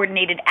 the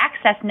Coordinated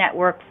Access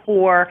Network,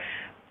 for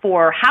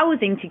for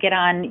housing to get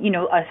on,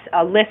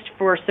 a list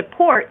for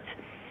supports,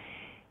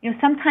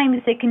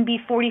 sometimes it can be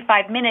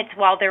 45 minutes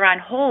while they're on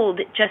hold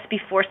just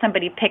before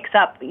somebody picks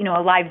up, a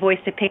live voice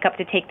to pick up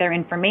to take their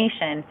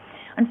information.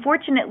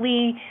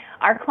 Unfortunately,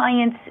 our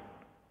clients,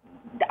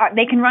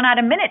 they can run out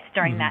of minutes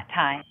during that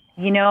time,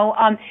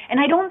 and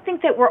I don't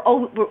think that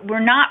we're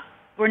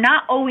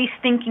not always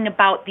thinking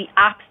about the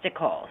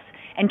obstacles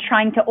and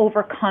trying to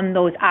overcome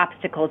those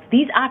obstacles.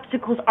 These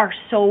obstacles are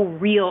so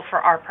real for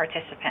our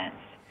participants.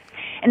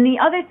 And the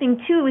other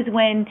thing, too, is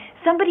when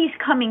somebody's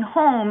coming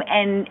home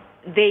and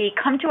they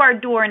come to our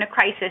door in a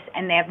crisis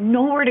and they have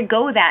nowhere to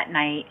go that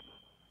night,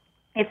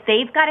 if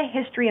they've got a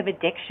history of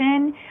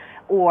addiction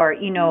or,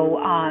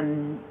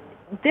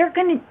 they're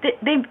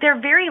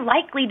very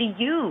likely to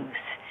use,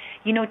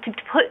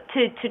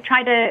 to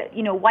try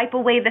to, wipe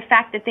away the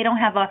fact that they don't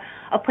have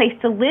a place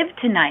to live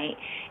tonight.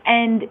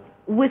 And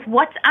with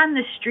what's on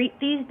the street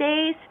these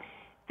days,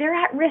 they're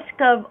at risk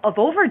of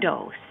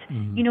overdose.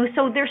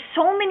 So there's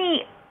so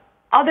many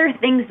other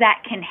things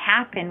that can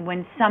happen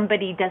when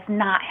somebody does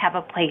not have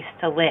a place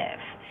to live.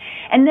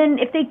 And then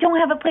if they don't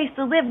have a place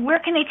to live, where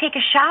can they take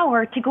a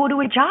shower to go to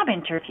a job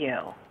interview?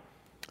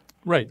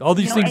 Right. All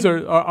these things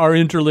are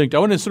interlinked. I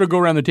want to sort of go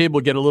around the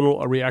table, get a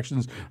little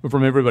reactions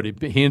from everybody.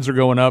 Hands are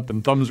going up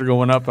and thumbs are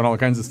going up and all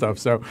kinds of stuff.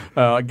 So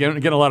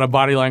getting a lot of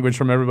body language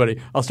from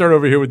everybody. I'll start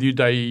over here with you,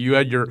 Dai. You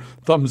had your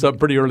thumbs up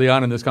pretty early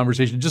on in this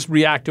conversation. Just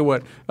react to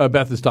what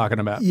Beth is talking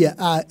about. Yeah,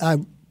 I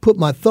put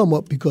my thumb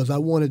up because I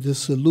wanted to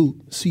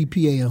salute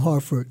CPA in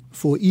Hartford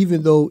for,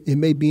 even though it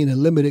may be in a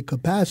limited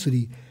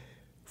capacity,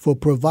 for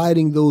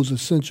providing those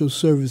essential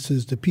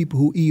services to people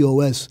who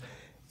EOS.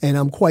 And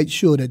I'm quite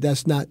sure that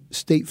that's not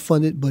state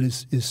funded, but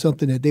it's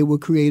something that they were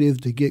creative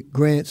to get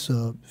grants,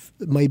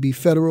 maybe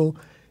federal,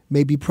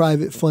 maybe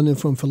private funding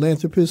from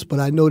philanthropists. But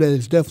I know that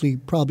it's definitely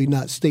probably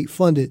not state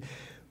funded.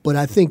 But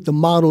I think the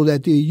model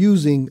that they're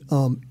using,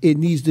 it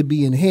needs to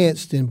be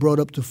enhanced and brought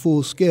up to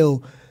full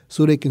scale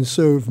so they can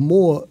serve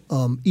more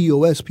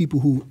EOS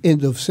people who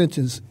end of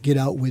sentence get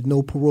out with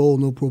no parole,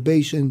 no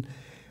probation,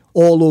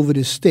 all over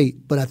the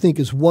state. But I think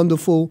it's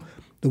wonderful,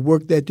 the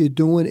work that they're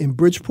doing in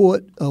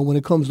Bridgeport. When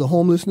it comes to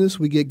homelessness,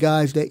 we get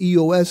guys that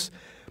EOS,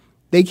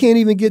 they can't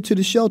even get to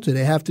the shelter.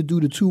 They have to do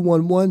the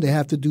 211. They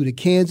have to do the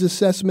CANS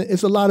assessment.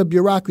 It's a lot of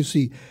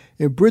bureaucracy.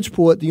 In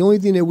Bridgeport, the only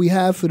thing that we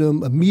have for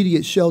them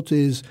immediate shelter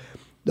is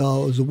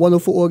there's a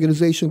wonderful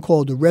organization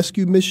called the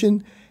Rescue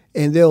Mission,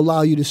 and they'll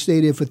allow you to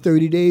stay there for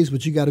 30 days,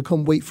 but you got to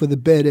come wait for the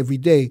bed every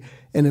day.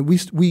 And then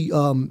we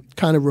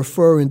kind of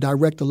refer and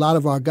direct a lot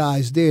of our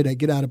guys there that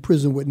get out of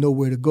prison with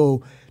nowhere to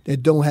go,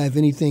 that don't have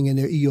anything in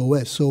their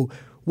EOS. So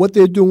what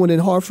they're doing in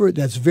Hartford,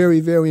 that's very,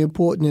 very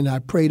important, and I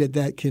pray that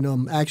that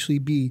can actually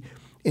be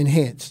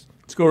enhanced.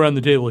 Let's go around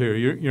the table here.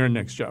 You're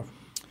next, Jeff.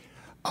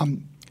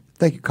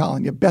 Thank you,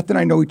 Colin. Yeah, Beth and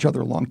I know each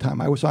other a long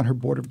time. I was on her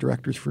board of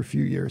directors for a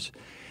few years.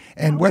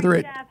 And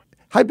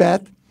Hi,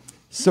 Beth.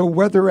 So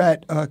whether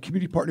at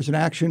Community Partners in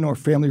Action or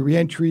Family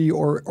Reentry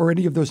or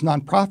any of those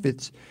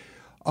nonprofits,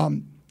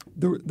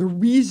 the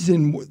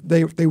reason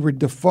they were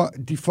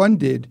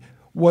defunded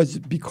was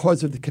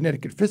because of the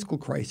Connecticut fiscal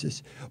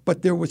crisis.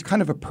 But there was kind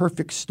of a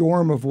perfect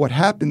storm of what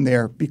happened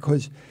there,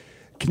 because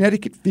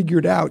Connecticut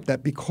figured out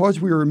that because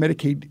we were a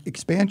Medicaid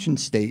expansion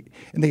state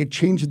and they had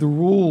changed the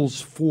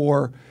rules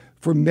for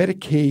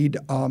Medicaid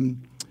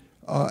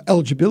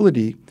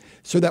eligibility,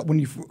 so that when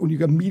you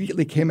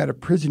immediately came out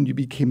of prison, you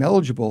became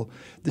eligible,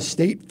 the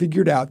state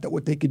figured out that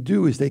what they could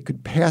do is they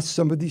could pass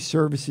some of these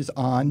services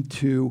on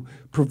to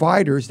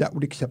providers that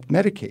would accept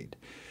Medicaid.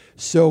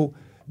 So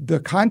the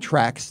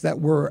contracts that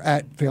were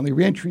at Family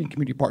Reentry and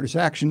Community Partners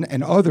Action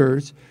and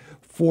others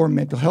for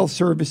mental health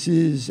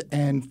services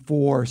and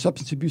for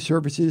substance abuse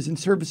services and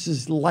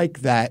services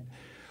like that,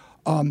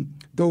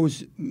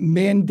 those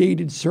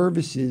mandated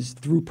services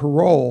through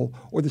parole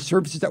or the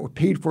services that were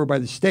paid for by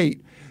the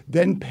state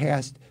then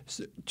passed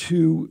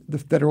to the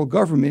federal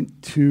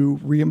government to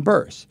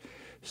reimburse.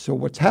 So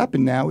what's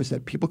happened now is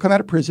that people come out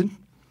of prison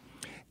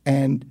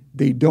and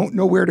they don't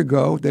know where to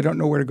go. They don't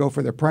know where to go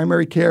for their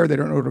primary care. They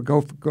don't know where to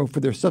go for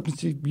their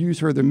substance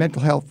abuse or their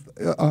mental health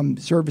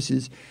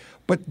services.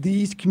 But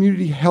these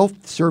community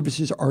health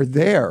services are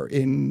there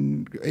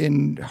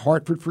in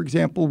Hartford, for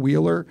example,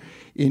 Wheeler,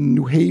 in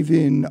New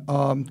Haven,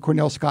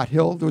 Cornell Scott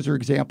Hill. Those are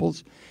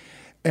examples.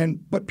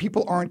 But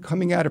people aren't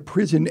coming out of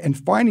prison and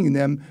finding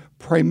them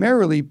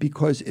primarily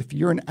because if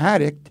you're an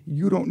addict,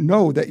 you don't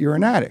know that you're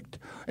an addict.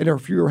 And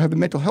if you have a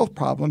mental health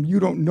problem, you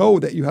don't know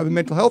that you have a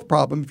mental health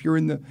problem if you're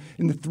in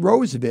the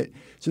throes of it.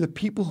 So the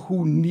people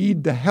who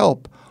need the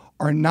help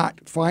are not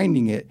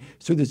finding it.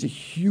 So there's a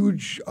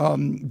huge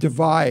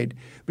divide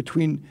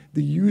between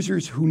the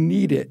users who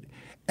need it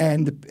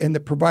and the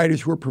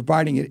providers who are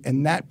providing it,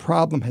 and that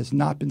problem has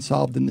not been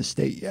solved in the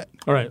state yet.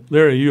 All right,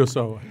 Larry, you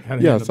also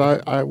had a hand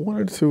up. I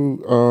wanted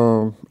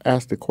to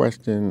ask the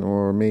question,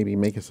 or maybe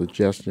make a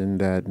suggestion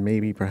that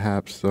maybe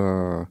perhaps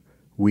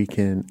we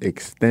can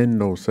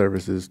extend those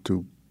services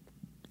to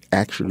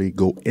actually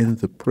go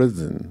into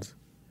prisons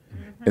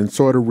and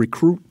sort of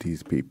recruit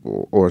these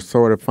people, or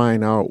sort of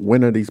find out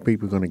when are these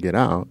people going to get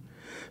out,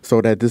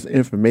 so that this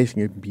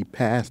information can be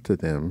passed to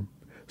them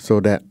so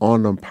that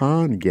on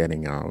upon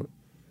getting out,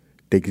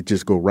 they could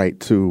just go right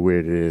to where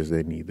it is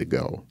they need to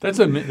go. That's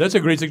a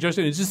great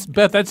suggestion. It's just,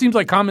 Beth, that seems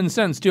like common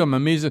sense too. I'm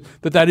amazed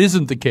that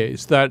isn't the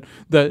case. That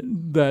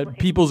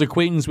people's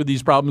acquaintance with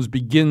these problems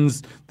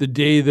begins the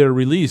day they're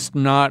released,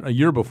 not a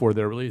year before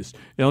they're released.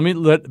 Let me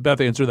let Beth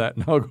answer that,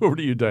 and I'll go over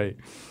to you, Day.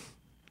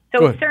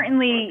 So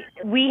certainly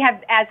we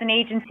have, as an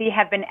agency,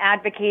 have been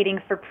advocating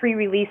for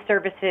pre-release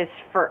services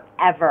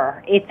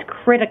forever. It's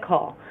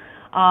critical.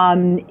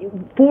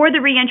 For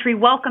the Reentry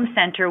Welcome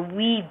Center,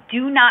 we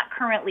do not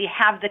currently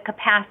have the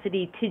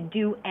capacity to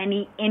do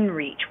any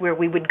in-reach where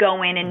we would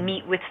go in and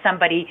meet with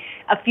somebody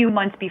a few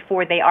months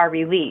before they are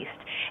released.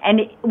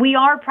 And we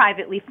are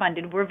privately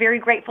funded. We're very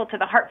grateful to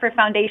the Hartford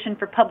Foundation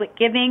for Public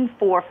Giving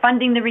for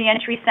funding the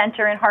Reentry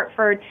Center in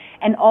Hartford,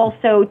 and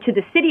also to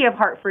the City of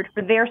Hartford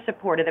for their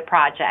support of the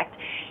project.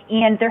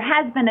 And there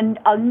has been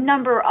a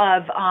number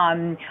of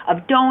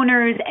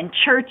donors and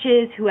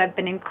churches who have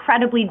been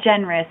incredibly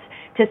generous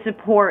to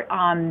support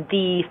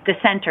the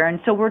center, and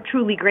so we're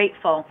truly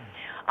grateful.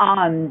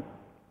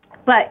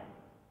 But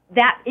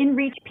that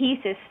in-reach piece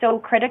is so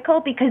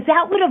critical because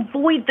that would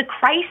avoid the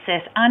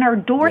crisis on our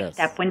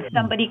doorstep when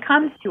somebody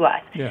comes to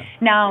us. Yeah.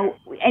 Now,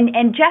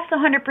 and Jeff's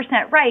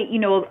 100% right. You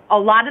know, a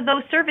lot of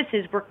those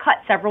services were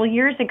cut several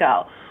years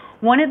ago.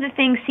 One of the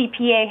things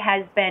CPA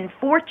has been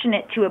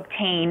fortunate to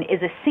obtain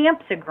is a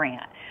SAMHSA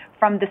grant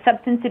from the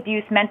Substance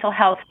Abuse Mental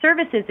Health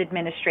Services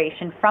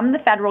Administration from the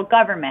federal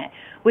government,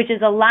 which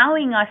is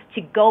allowing us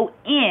to go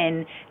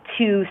in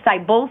to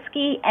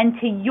Cybulski and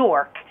to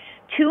York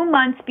 2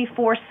 months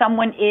before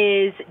someone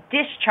is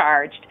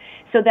discharged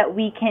so that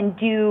we can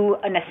do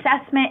an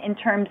assessment in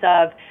terms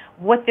of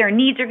what their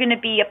needs are going to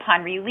be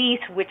upon release,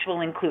 which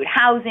will include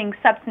housing,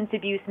 substance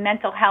abuse,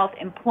 mental health,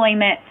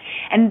 employment.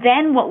 And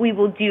then what we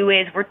will do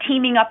is we're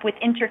teaming up with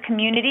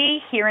Intercommunity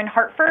here in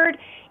Hartford,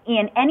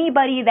 and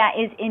anybody that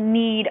is in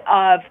need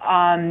of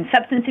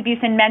substance abuse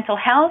and mental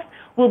health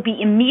will be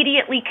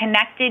immediately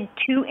connected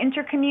to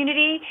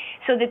Intercommunity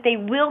so that they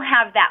will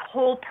have that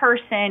whole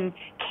person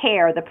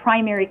care, the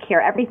primary care,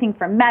 everything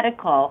from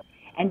medical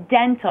and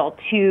dental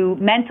to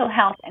mental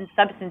health and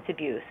substance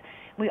abuse.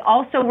 We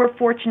also were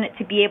fortunate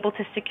to be able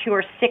to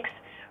secure 6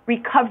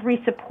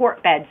 recovery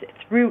support beds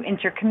through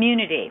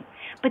Intercommunity.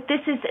 But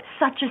this is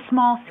such a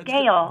small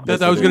scale.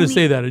 I was going to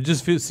say that. It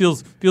just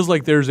feels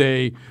like there's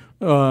a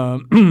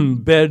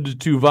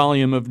bed to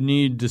volume of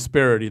need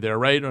disparity there,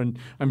 right? And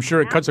I'm sure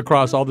it cuts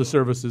across all the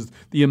services.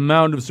 The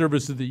amount of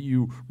services that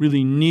you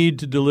really need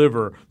to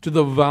deliver to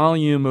the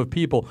volume of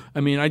people.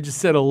 I mean, I just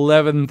said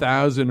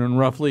 11,000 in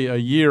roughly a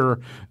year.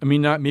 I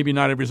mean, maybe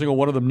not every single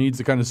one of them needs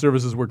the kind of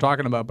services we're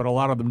talking about, but a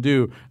lot of them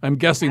do. I'm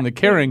guessing the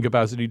carrying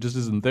capacity just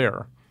isn't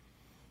there.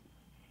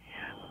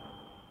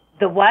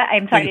 The what?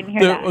 I'm sorry, I didn't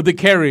hear that. The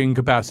carrying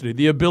capacity,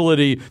 the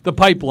ability, the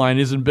pipeline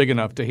isn't big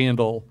enough to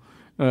handle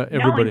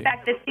everybody. No, in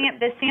fact,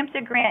 the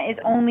SAMHSA grant is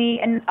only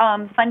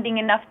funding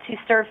enough to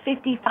serve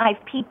 55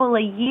 people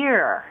a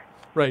year.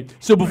 Right.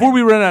 So before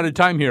we run out of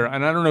time here,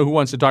 and I don't know who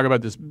wants to talk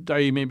about this,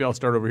 maybe I'll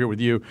start over here with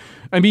you.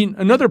 I mean,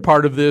 another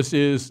part of this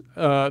is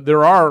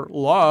there are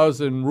laws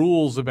and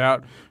rules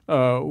about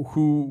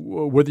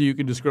whether you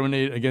can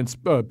discriminate against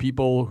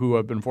people who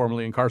have been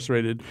formerly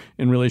incarcerated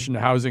in relation to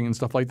housing and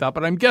stuff like that.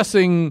 But I'm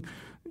guessing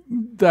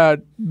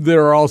that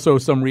there are also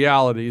some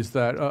realities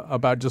that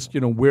about just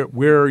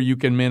where you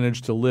can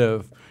manage to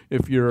live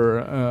if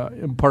you're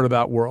part of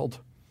that world.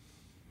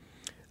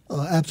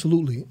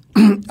 Absolutely.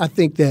 I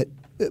think that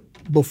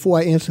before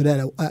I answer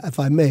that, if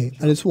I may,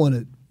 I just want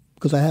to,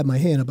 because I have my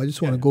hand up, I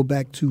just want to go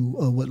back to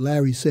what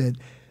Larry said.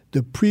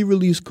 The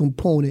pre-release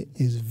component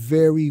is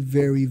very,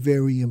 very,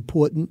 very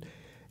important.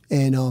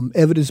 And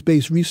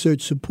evidence-based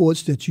research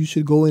supports that you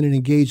should go in and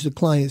engage the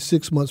client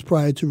 6 months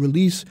prior to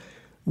release,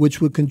 which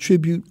would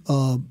contribute,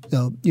 a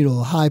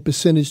high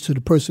percentage to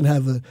the person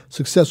have a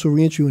successful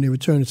reentry when they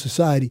return to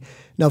society.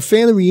 Now,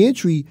 family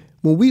reentry,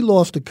 when we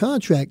lost the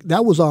contract,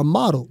 that was our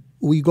model.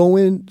 We go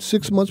in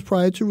 6 months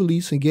prior to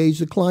release, engage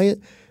the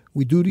client.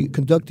 We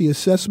conduct the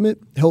assessment,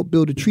 help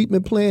build a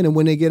treatment plan, and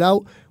when they get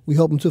out, we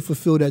help them to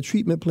fulfill that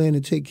treatment plan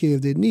and take care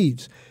of their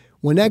needs.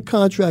 When that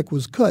contract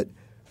was cut,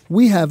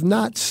 we have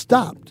not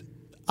stopped.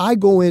 I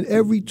go in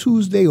every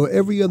Tuesday or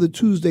every other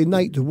Tuesday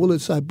night to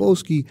Willard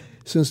Cybulski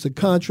since the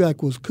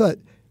contract was cut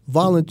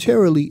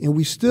voluntarily, and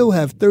we still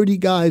have 30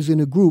 guys in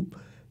the group.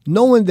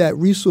 Knowing that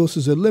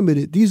resources are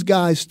limited, these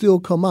guys still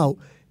come out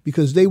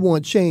because they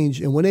want change,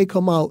 and when they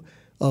come out,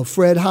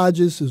 Fred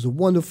Hodges is a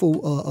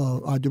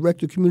wonderful, our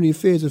Director of Community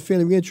Affairs and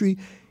Family Reentry.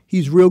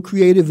 He's real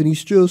creative, and he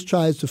still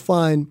tries to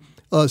find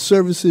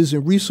services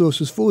and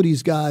resources for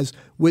these guys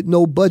with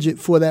no budget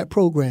for that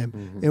program.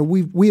 Mm-hmm.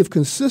 And we have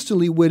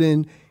consistently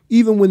within,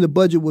 even when the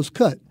budget was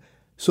cut.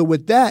 So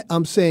with that,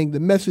 I'm saying the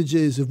message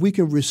is if we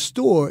can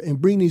restore and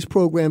bring these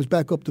programs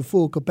back up to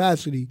full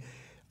capacity,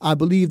 I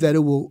believe that it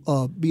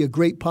will be a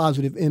great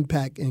positive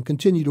impact and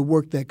continue the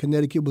work that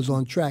Connecticut was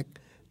on track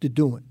to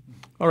doing.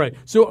 All right.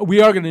 So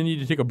we are going to need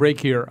to take a break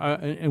here,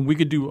 and we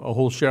could do a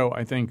whole show,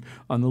 I think,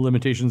 on the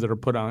limitations that are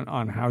put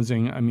on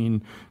housing. I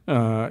mean,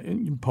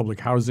 in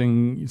public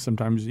housing,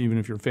 sometimes even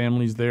if your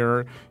family's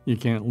there, you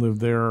can't live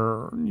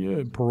there.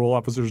 Parole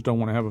officers don't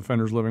want to have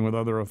offenders living with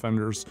other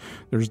offenders.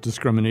 There's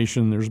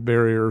discrimination. There's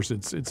barriers.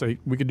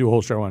 We could do a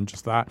whole show on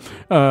just that.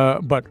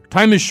 But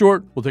time is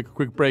short. We'll take a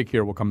quick break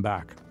here. We'll come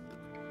back.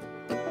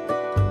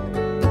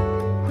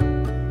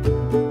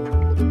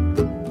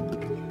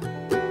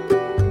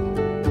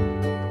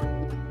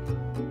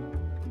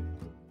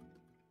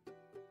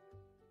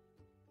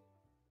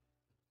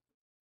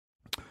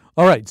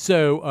 All right.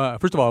 So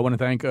first of all, I want to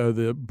thank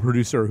the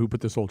producer who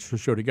put this whole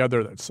show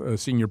together. That's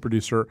senior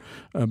producer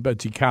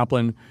Betsy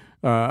Kaplan.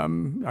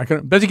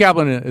 Betsy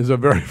Kaplan is a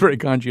very, very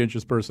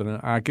conscientious person.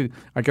 I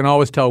can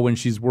always tell when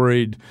she's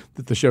worried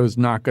that the show is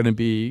not going to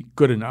be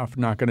good enough,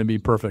 not going to be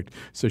perfect.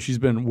 So she's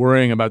been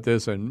worrying about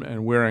this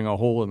and wearing a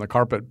hole in the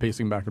carpet,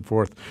 pacing back and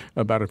forth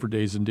about it for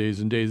days and days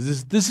and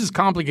days. This is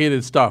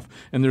complicated stuff,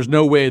 and there's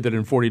no way that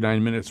in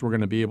 49 minutes we're going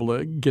to be able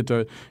to get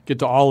to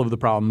all of the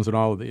problems and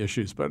all of the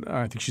issues. But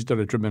I think she's done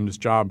a tremendous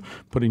job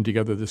putting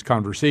together this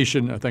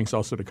conversation. Thanks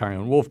also to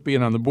Kion Wolf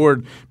being on the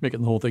board,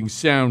 making the whole thing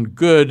sound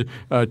good.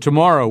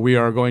 Tomorrow we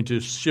are going to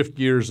shift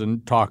gears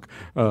and talk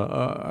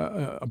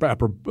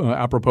apropos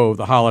of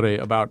the holiday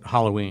about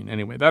Halloween.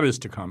 Anyway, that is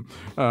to come.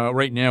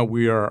 Right now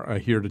we are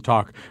here to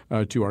talk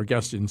to our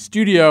guest in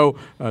studio.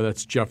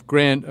 That's Jeff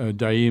Grant,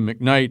 Diane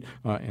McKnight,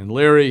 and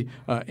Larry.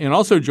 And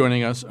also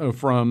joining us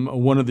from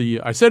one of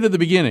the – I said at the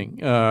beginning,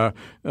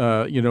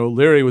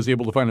 Larry was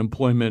able to find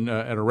employment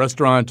at a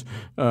restaurant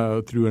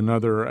through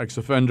another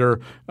ex-offender.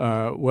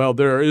 Well,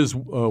 there is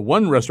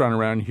one restaurant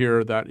around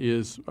here that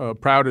is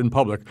proud in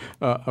public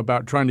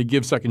about trying to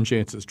give second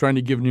chances, trying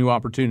to give new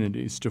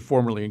opportunities to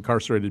formerly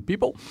incarcerated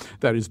people.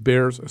 That is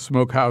Bear's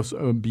Smokehouse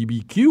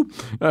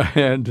BBQ.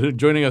 And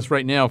joining us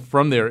right now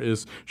from there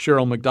is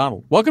Cheryl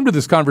McDonald. Welcome to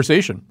this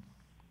conversation.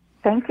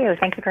 Thank you.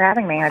 Thank you for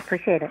having me. I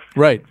appreciate it.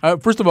 Right.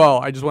 First of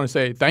all, I just want to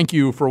say thank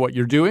you for what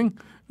you're doing.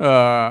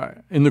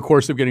 In the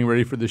course of getting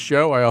ready for this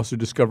show, I also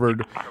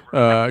discovered,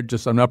 I'm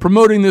not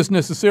promoting this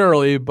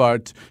necessarily,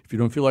 but if you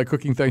don't feel like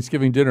cooking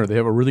Thanksgiving dinner, they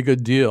have a really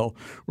good deal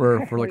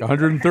where for like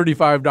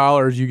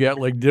 $135, you get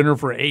like dinner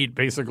for 8,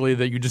 basically,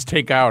 that you just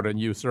take out and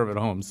you serve at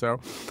home. So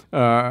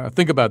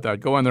think about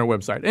that. Go on their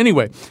website.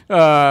 Anyway,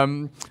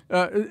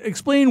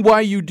 explain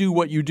why you do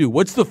what you do.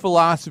 What's the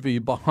philosophy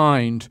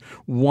behind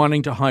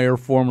wanting to hire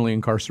formerly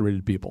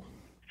incarcerated people?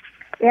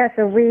 Yeah,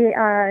 so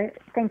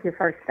thank you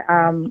first.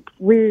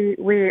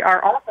 We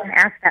are often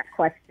asked that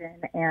question,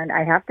 and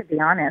I have to be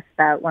honest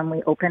that when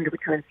we opened,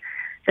 which was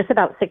just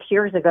about 6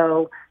 years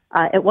ago,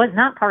 it was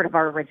not part of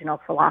our original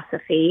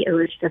philosophy. It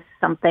was just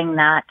something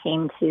that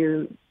came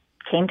to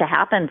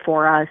happen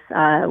for us.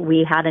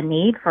 We had a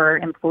need for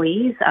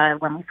employees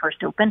when we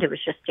first opened. It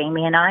was just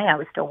Jamie and I. I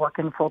was still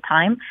working full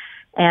time,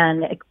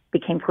 and it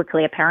became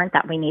quickly apparent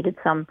that we needed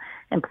some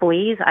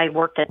employees. I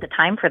worked at the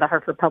time for the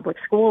Hartford Public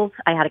Schools.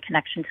 I had a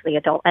connection to the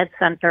Adult Ed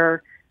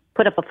Center,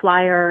 put up a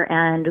flyer,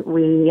 and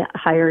we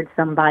hired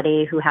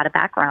somebody who had a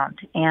background.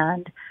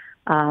 And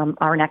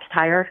our next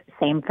hire,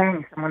 same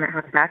thing, someone that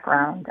had a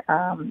background,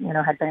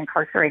 had been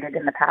incarcerated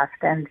in the past.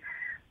 And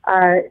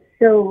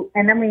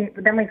then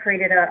we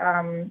created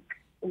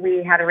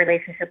we had a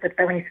relationship with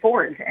Billings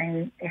Ford,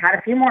 and had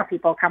a few more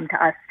people come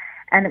to us.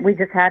 And we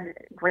just had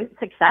great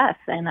success.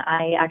 And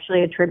I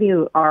actually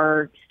attribute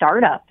our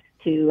startup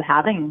to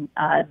having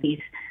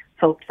these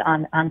folks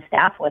on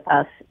staff with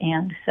us.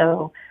 And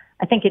so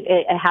I think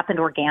it happened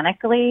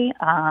organically.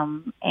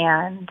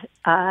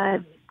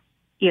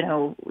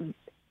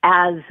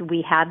 As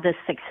we had this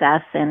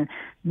success and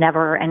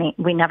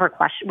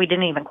we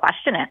didn't even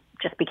question it,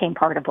 just became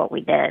part of what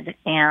we did.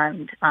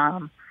 And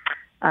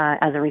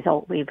as a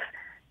result, we've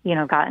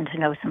gotten to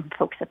know some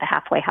folks at the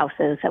halfway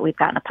houses that we've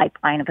gotten a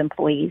pipeline of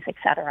employees, et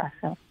cetera.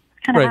 So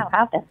it's kind of how it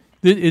happened.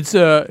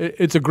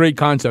 It's a great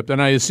concept. And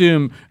I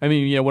assume,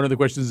 one of the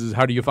questions is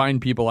how do you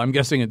find people? I'm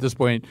guessing at this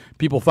point,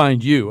 people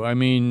find you. I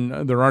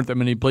mean, there aren't that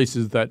many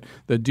places that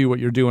do what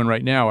you're doing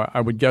right now.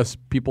 I would guess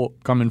people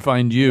come and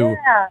find you.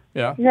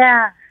 Yeah.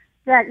 In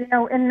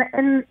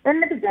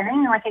the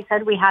beginning, like I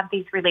said, we had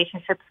these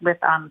relationships with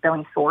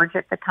Billings Forge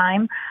at the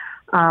time.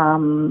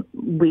 And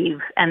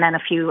then a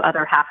few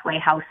other halfway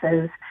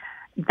houses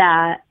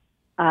that,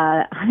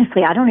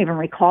 honestly, I don't even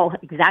recall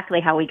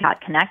exactly how we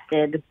got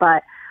connected,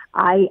 but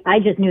I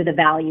just knew the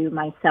value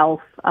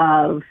myself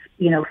of,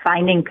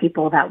 finding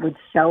people that would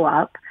show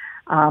up.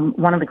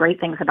 One of the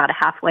great things about a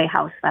halfway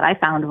house that I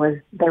found was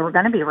they were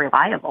going to be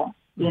reliable.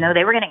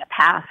 They were getting a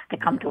pass to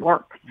come to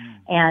work.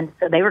 And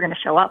so they were going to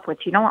show up,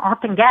 which you don't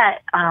often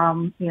get,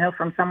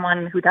 from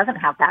someone who doesn't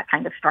have that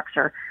kind of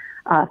structure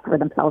for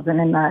themselves. And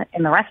in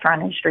the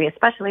restaurant industry,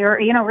 especially, or,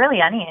 really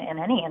in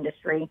any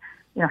industry,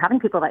 having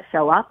people that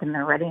show up and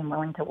they're ready and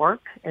willing to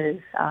work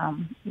is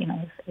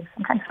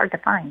sometimes hard to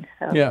find.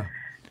 So. Yeah.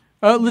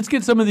 Let's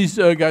get some of these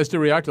guys to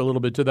react a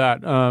little bit to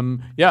that.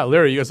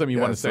 Larry, you got something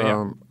you want to say?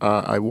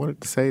 I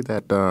wanted to say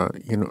that,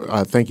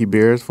 thank you,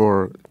 Bears,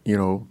 for,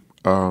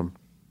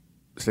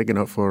 sticking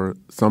up for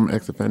some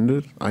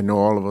ex-offenders. I know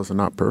all of us are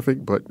not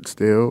perfect, but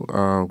still,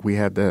 we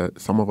have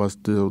some of us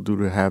still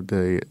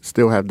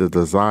have the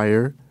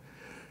desire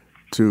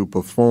to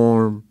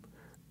perform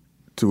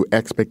to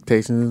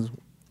expectations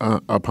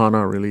upon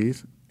our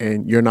release.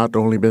 And you're not the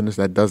only business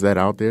that does that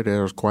out there.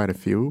 There's quite a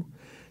few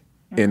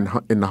in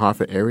the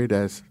Hartford area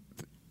that's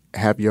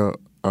have your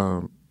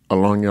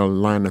along your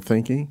line of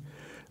thinking.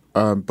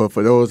 But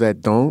for those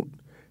that don't,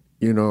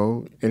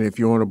 and if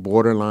you're on a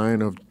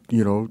borderline of,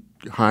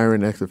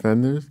 hiring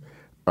ex-offenders,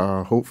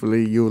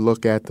 hopefully you'll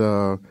look at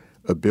a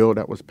bill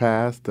that was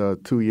passed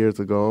 2 years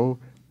ago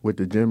with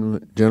the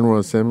General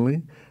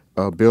Assembly,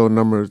 bill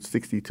number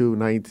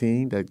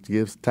 6219 that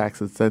gives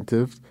tax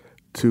incentives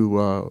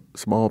to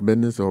small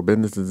business or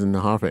businesses in the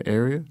Hartford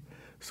area.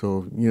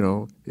 So,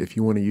 if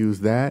you want to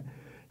use that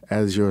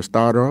as your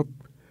startup,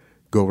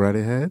 go right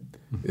ahead.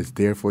 Mm-hmm. It's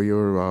there for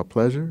your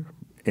pleasure.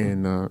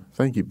 And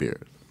thank you,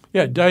 Beard.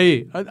 Yeah,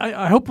 Dai,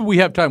 I hope we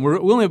have time. We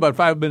only have about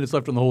 5 minutes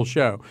left on the whole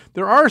show.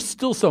 There are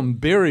still some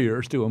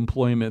barriers to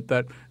employment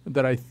that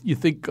you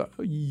think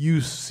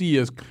you see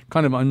as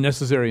kind of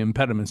unnecessary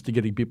impediments to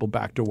getting people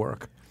back to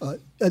work.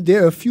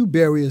 There are a few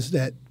barriers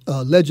that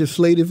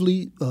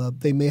legislatively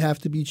they may have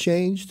to be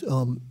changed.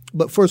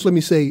 But first, let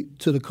me say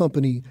to the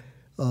company,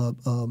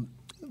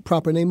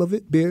 proper name of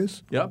it,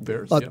 Bears? Yeah,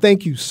 Bears.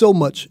 Thank you so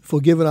much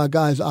for giving our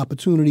guys the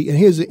opportunity. And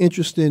here's an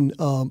interesting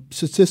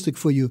statistic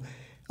for you.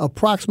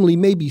 Approximately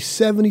maybe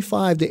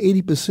 75 to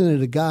 80%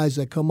 of the guys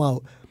that come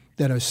out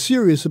that are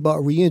serious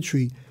about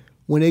reentry,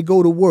 when they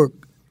go to work,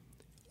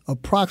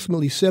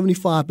 approximately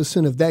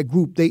 75% of that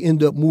group, they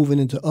end up moving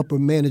into upper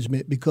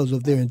management because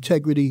of their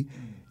integrity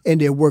and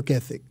their work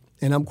ethic.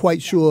 And I'm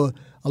quite sure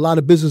a lot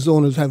of business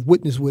owners have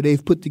witnessed where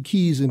they've put the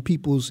keys in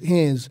people's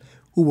hands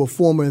who were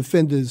former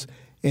offenders,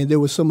 and they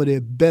were some of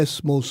their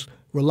best, most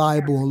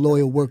reliable and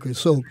loyal workers.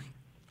 So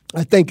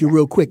I thank you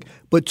real quick.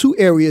 But two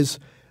areas,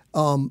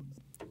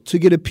 to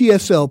get a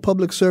PSL,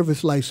 public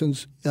service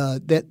license,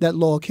 that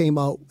law came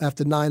out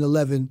after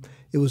 9/11.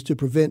 It was to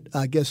prevent,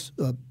 I guess,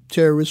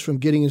 terrorists from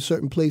getting in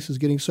certain places,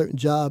 getting certain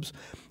jobs.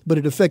 But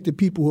it affected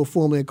people who are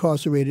formerly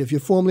incarcerated. If you're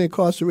formerly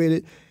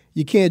incarcerated,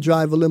 you can't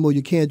drive a limo,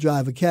 you can't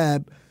drive a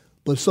cab.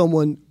 But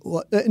someone,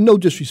 no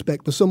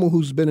disrespect, but someone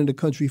who's been in the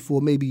country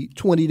for maybe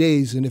 20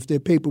 days, and if their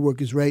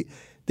paperwork is right,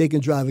 they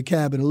can drive a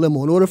cab and a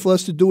limo. In order for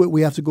us to do it,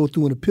 we have to go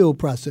through an appeal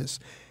process.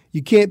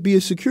 You can't be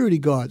a security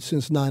guard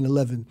since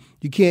 9/11.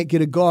 You can't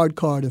get a guard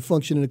card and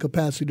function in the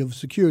capacity of a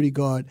security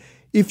guard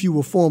if you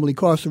were formerly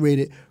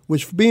incarcerated,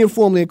 which being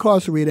formerly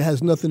incarcerated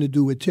has nothing to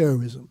do with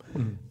terrorism.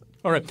 Mm-hmm.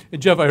 All right.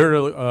 And Jeff, I heard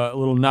a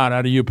little nod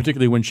out of you,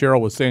 particularly when Cheryl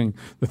was saying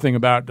the thing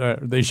about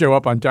they show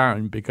up on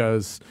time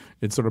because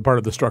it's sort of part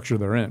of the structure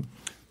they're in.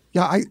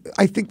 Yeah,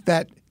 I think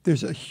that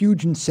there's a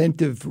huge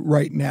incentive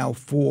right now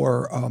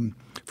for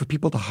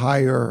people to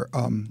hire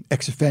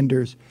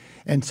ex-offenders.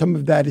 And some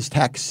of that is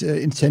tax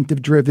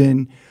incentive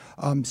driven.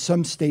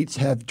 Some states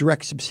have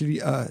direct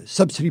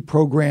subsidy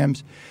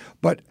programs.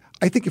 But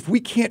I think if we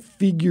can't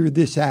figure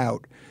this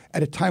out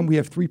at a time we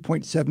have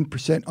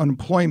 3.7%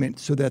 unemployment,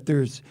 so that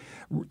there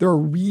are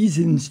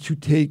reasons to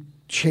take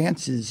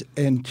chances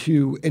and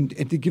to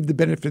give the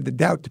benefit of the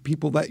doubt to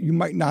people that you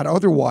might not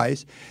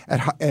otherwise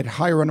at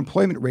higher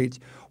unemployment rates,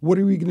 what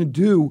are we going to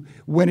do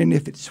when and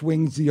if it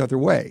swings the other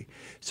way?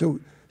 So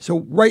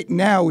right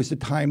now is the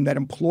time that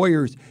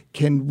employers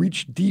can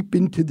reach deep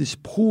into this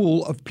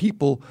pool of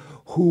people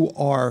who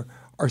are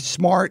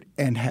smart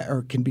and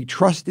can be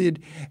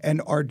trusted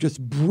and are just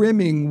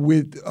brimming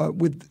with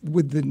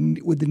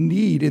the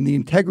need and the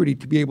integrity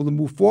to be able to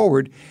move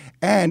forward.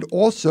 And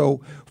also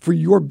for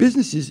your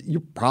businesses, you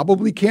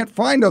probably can't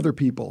find other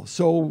people.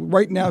 So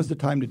right now is the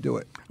time to do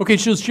it. Okay,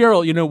 so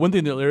Cheryl, one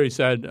thing that Larry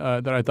said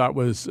that I thought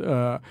was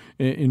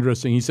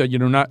interesting, he said,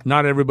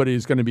 not everybody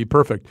is going to be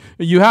perfect.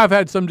 You have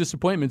had some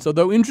disappointments,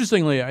 although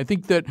interestingly, I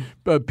think that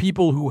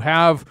people who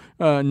have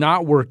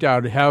not worked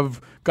out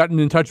have gotten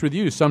in touch with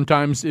you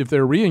sometimes if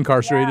they're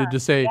reincarcerated to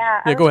say,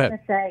 go ahead.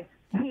 I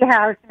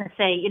was going to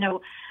say,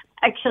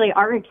 actually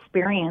our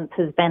experience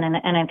has been,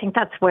 and I think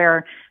that's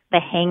where the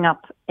hang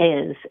up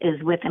is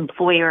with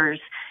employers.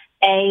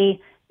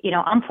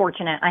 I'm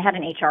fortunate. I had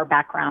an HR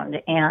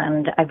background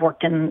and I've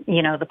worked in,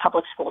 the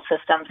public school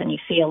systems, and you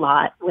see a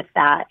lot with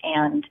that.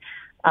 And,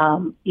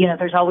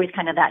 there's always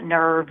kind of that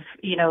nerve,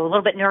 a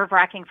little bit nerve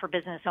wracking for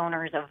business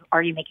owners of,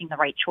 are you making the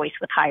right choice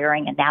with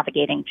hiring and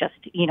navigating just,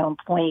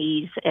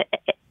 employees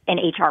and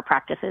HR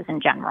practices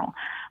in general.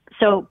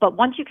 So, but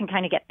once you can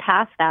kind of get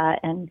past that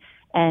and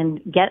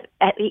get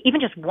even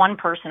just one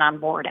person on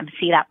board and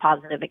see that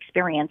positive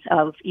experience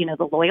of,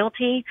 the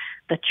loyalty,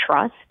 the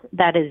trust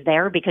that is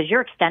there, because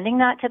you're extending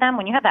that to them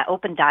when you have that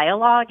open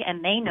dialogue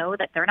and they know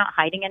that they're not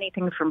hiding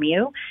anything from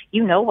you,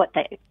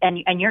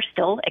 and you're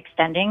still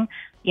extending,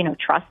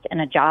 trust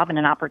and a job and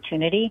an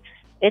opportunity.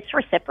 it's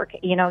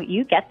reciprocated.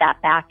 You get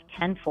that back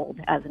tenfold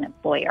as an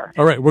employer.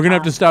 All right, we're going to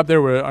have to stop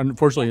there. We're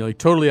unfortunately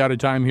totally out of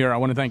time here. I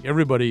want to thank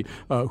everybody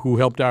who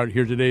helped out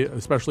here today,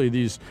 especially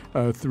these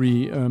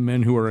three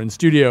men who are in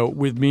studio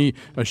with me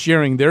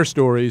sharing their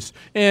stories.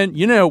 And,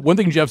 one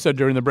thing Jeff said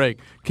during the break,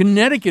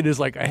 Connecticut is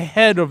like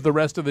ahead of the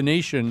rest of the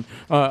nation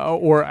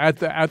or at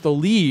the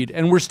lead,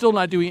 and we're still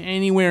not doing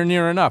anywhere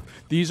near enough.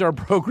 These are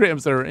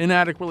programs that are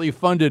inadequately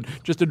funded,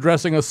 just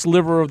addressing a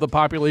sliver of the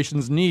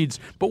population's needs,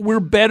 but we're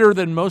better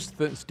than most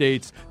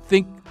states.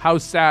 Think how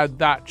sad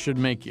that should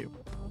make you.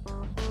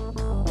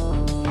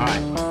 All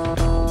right.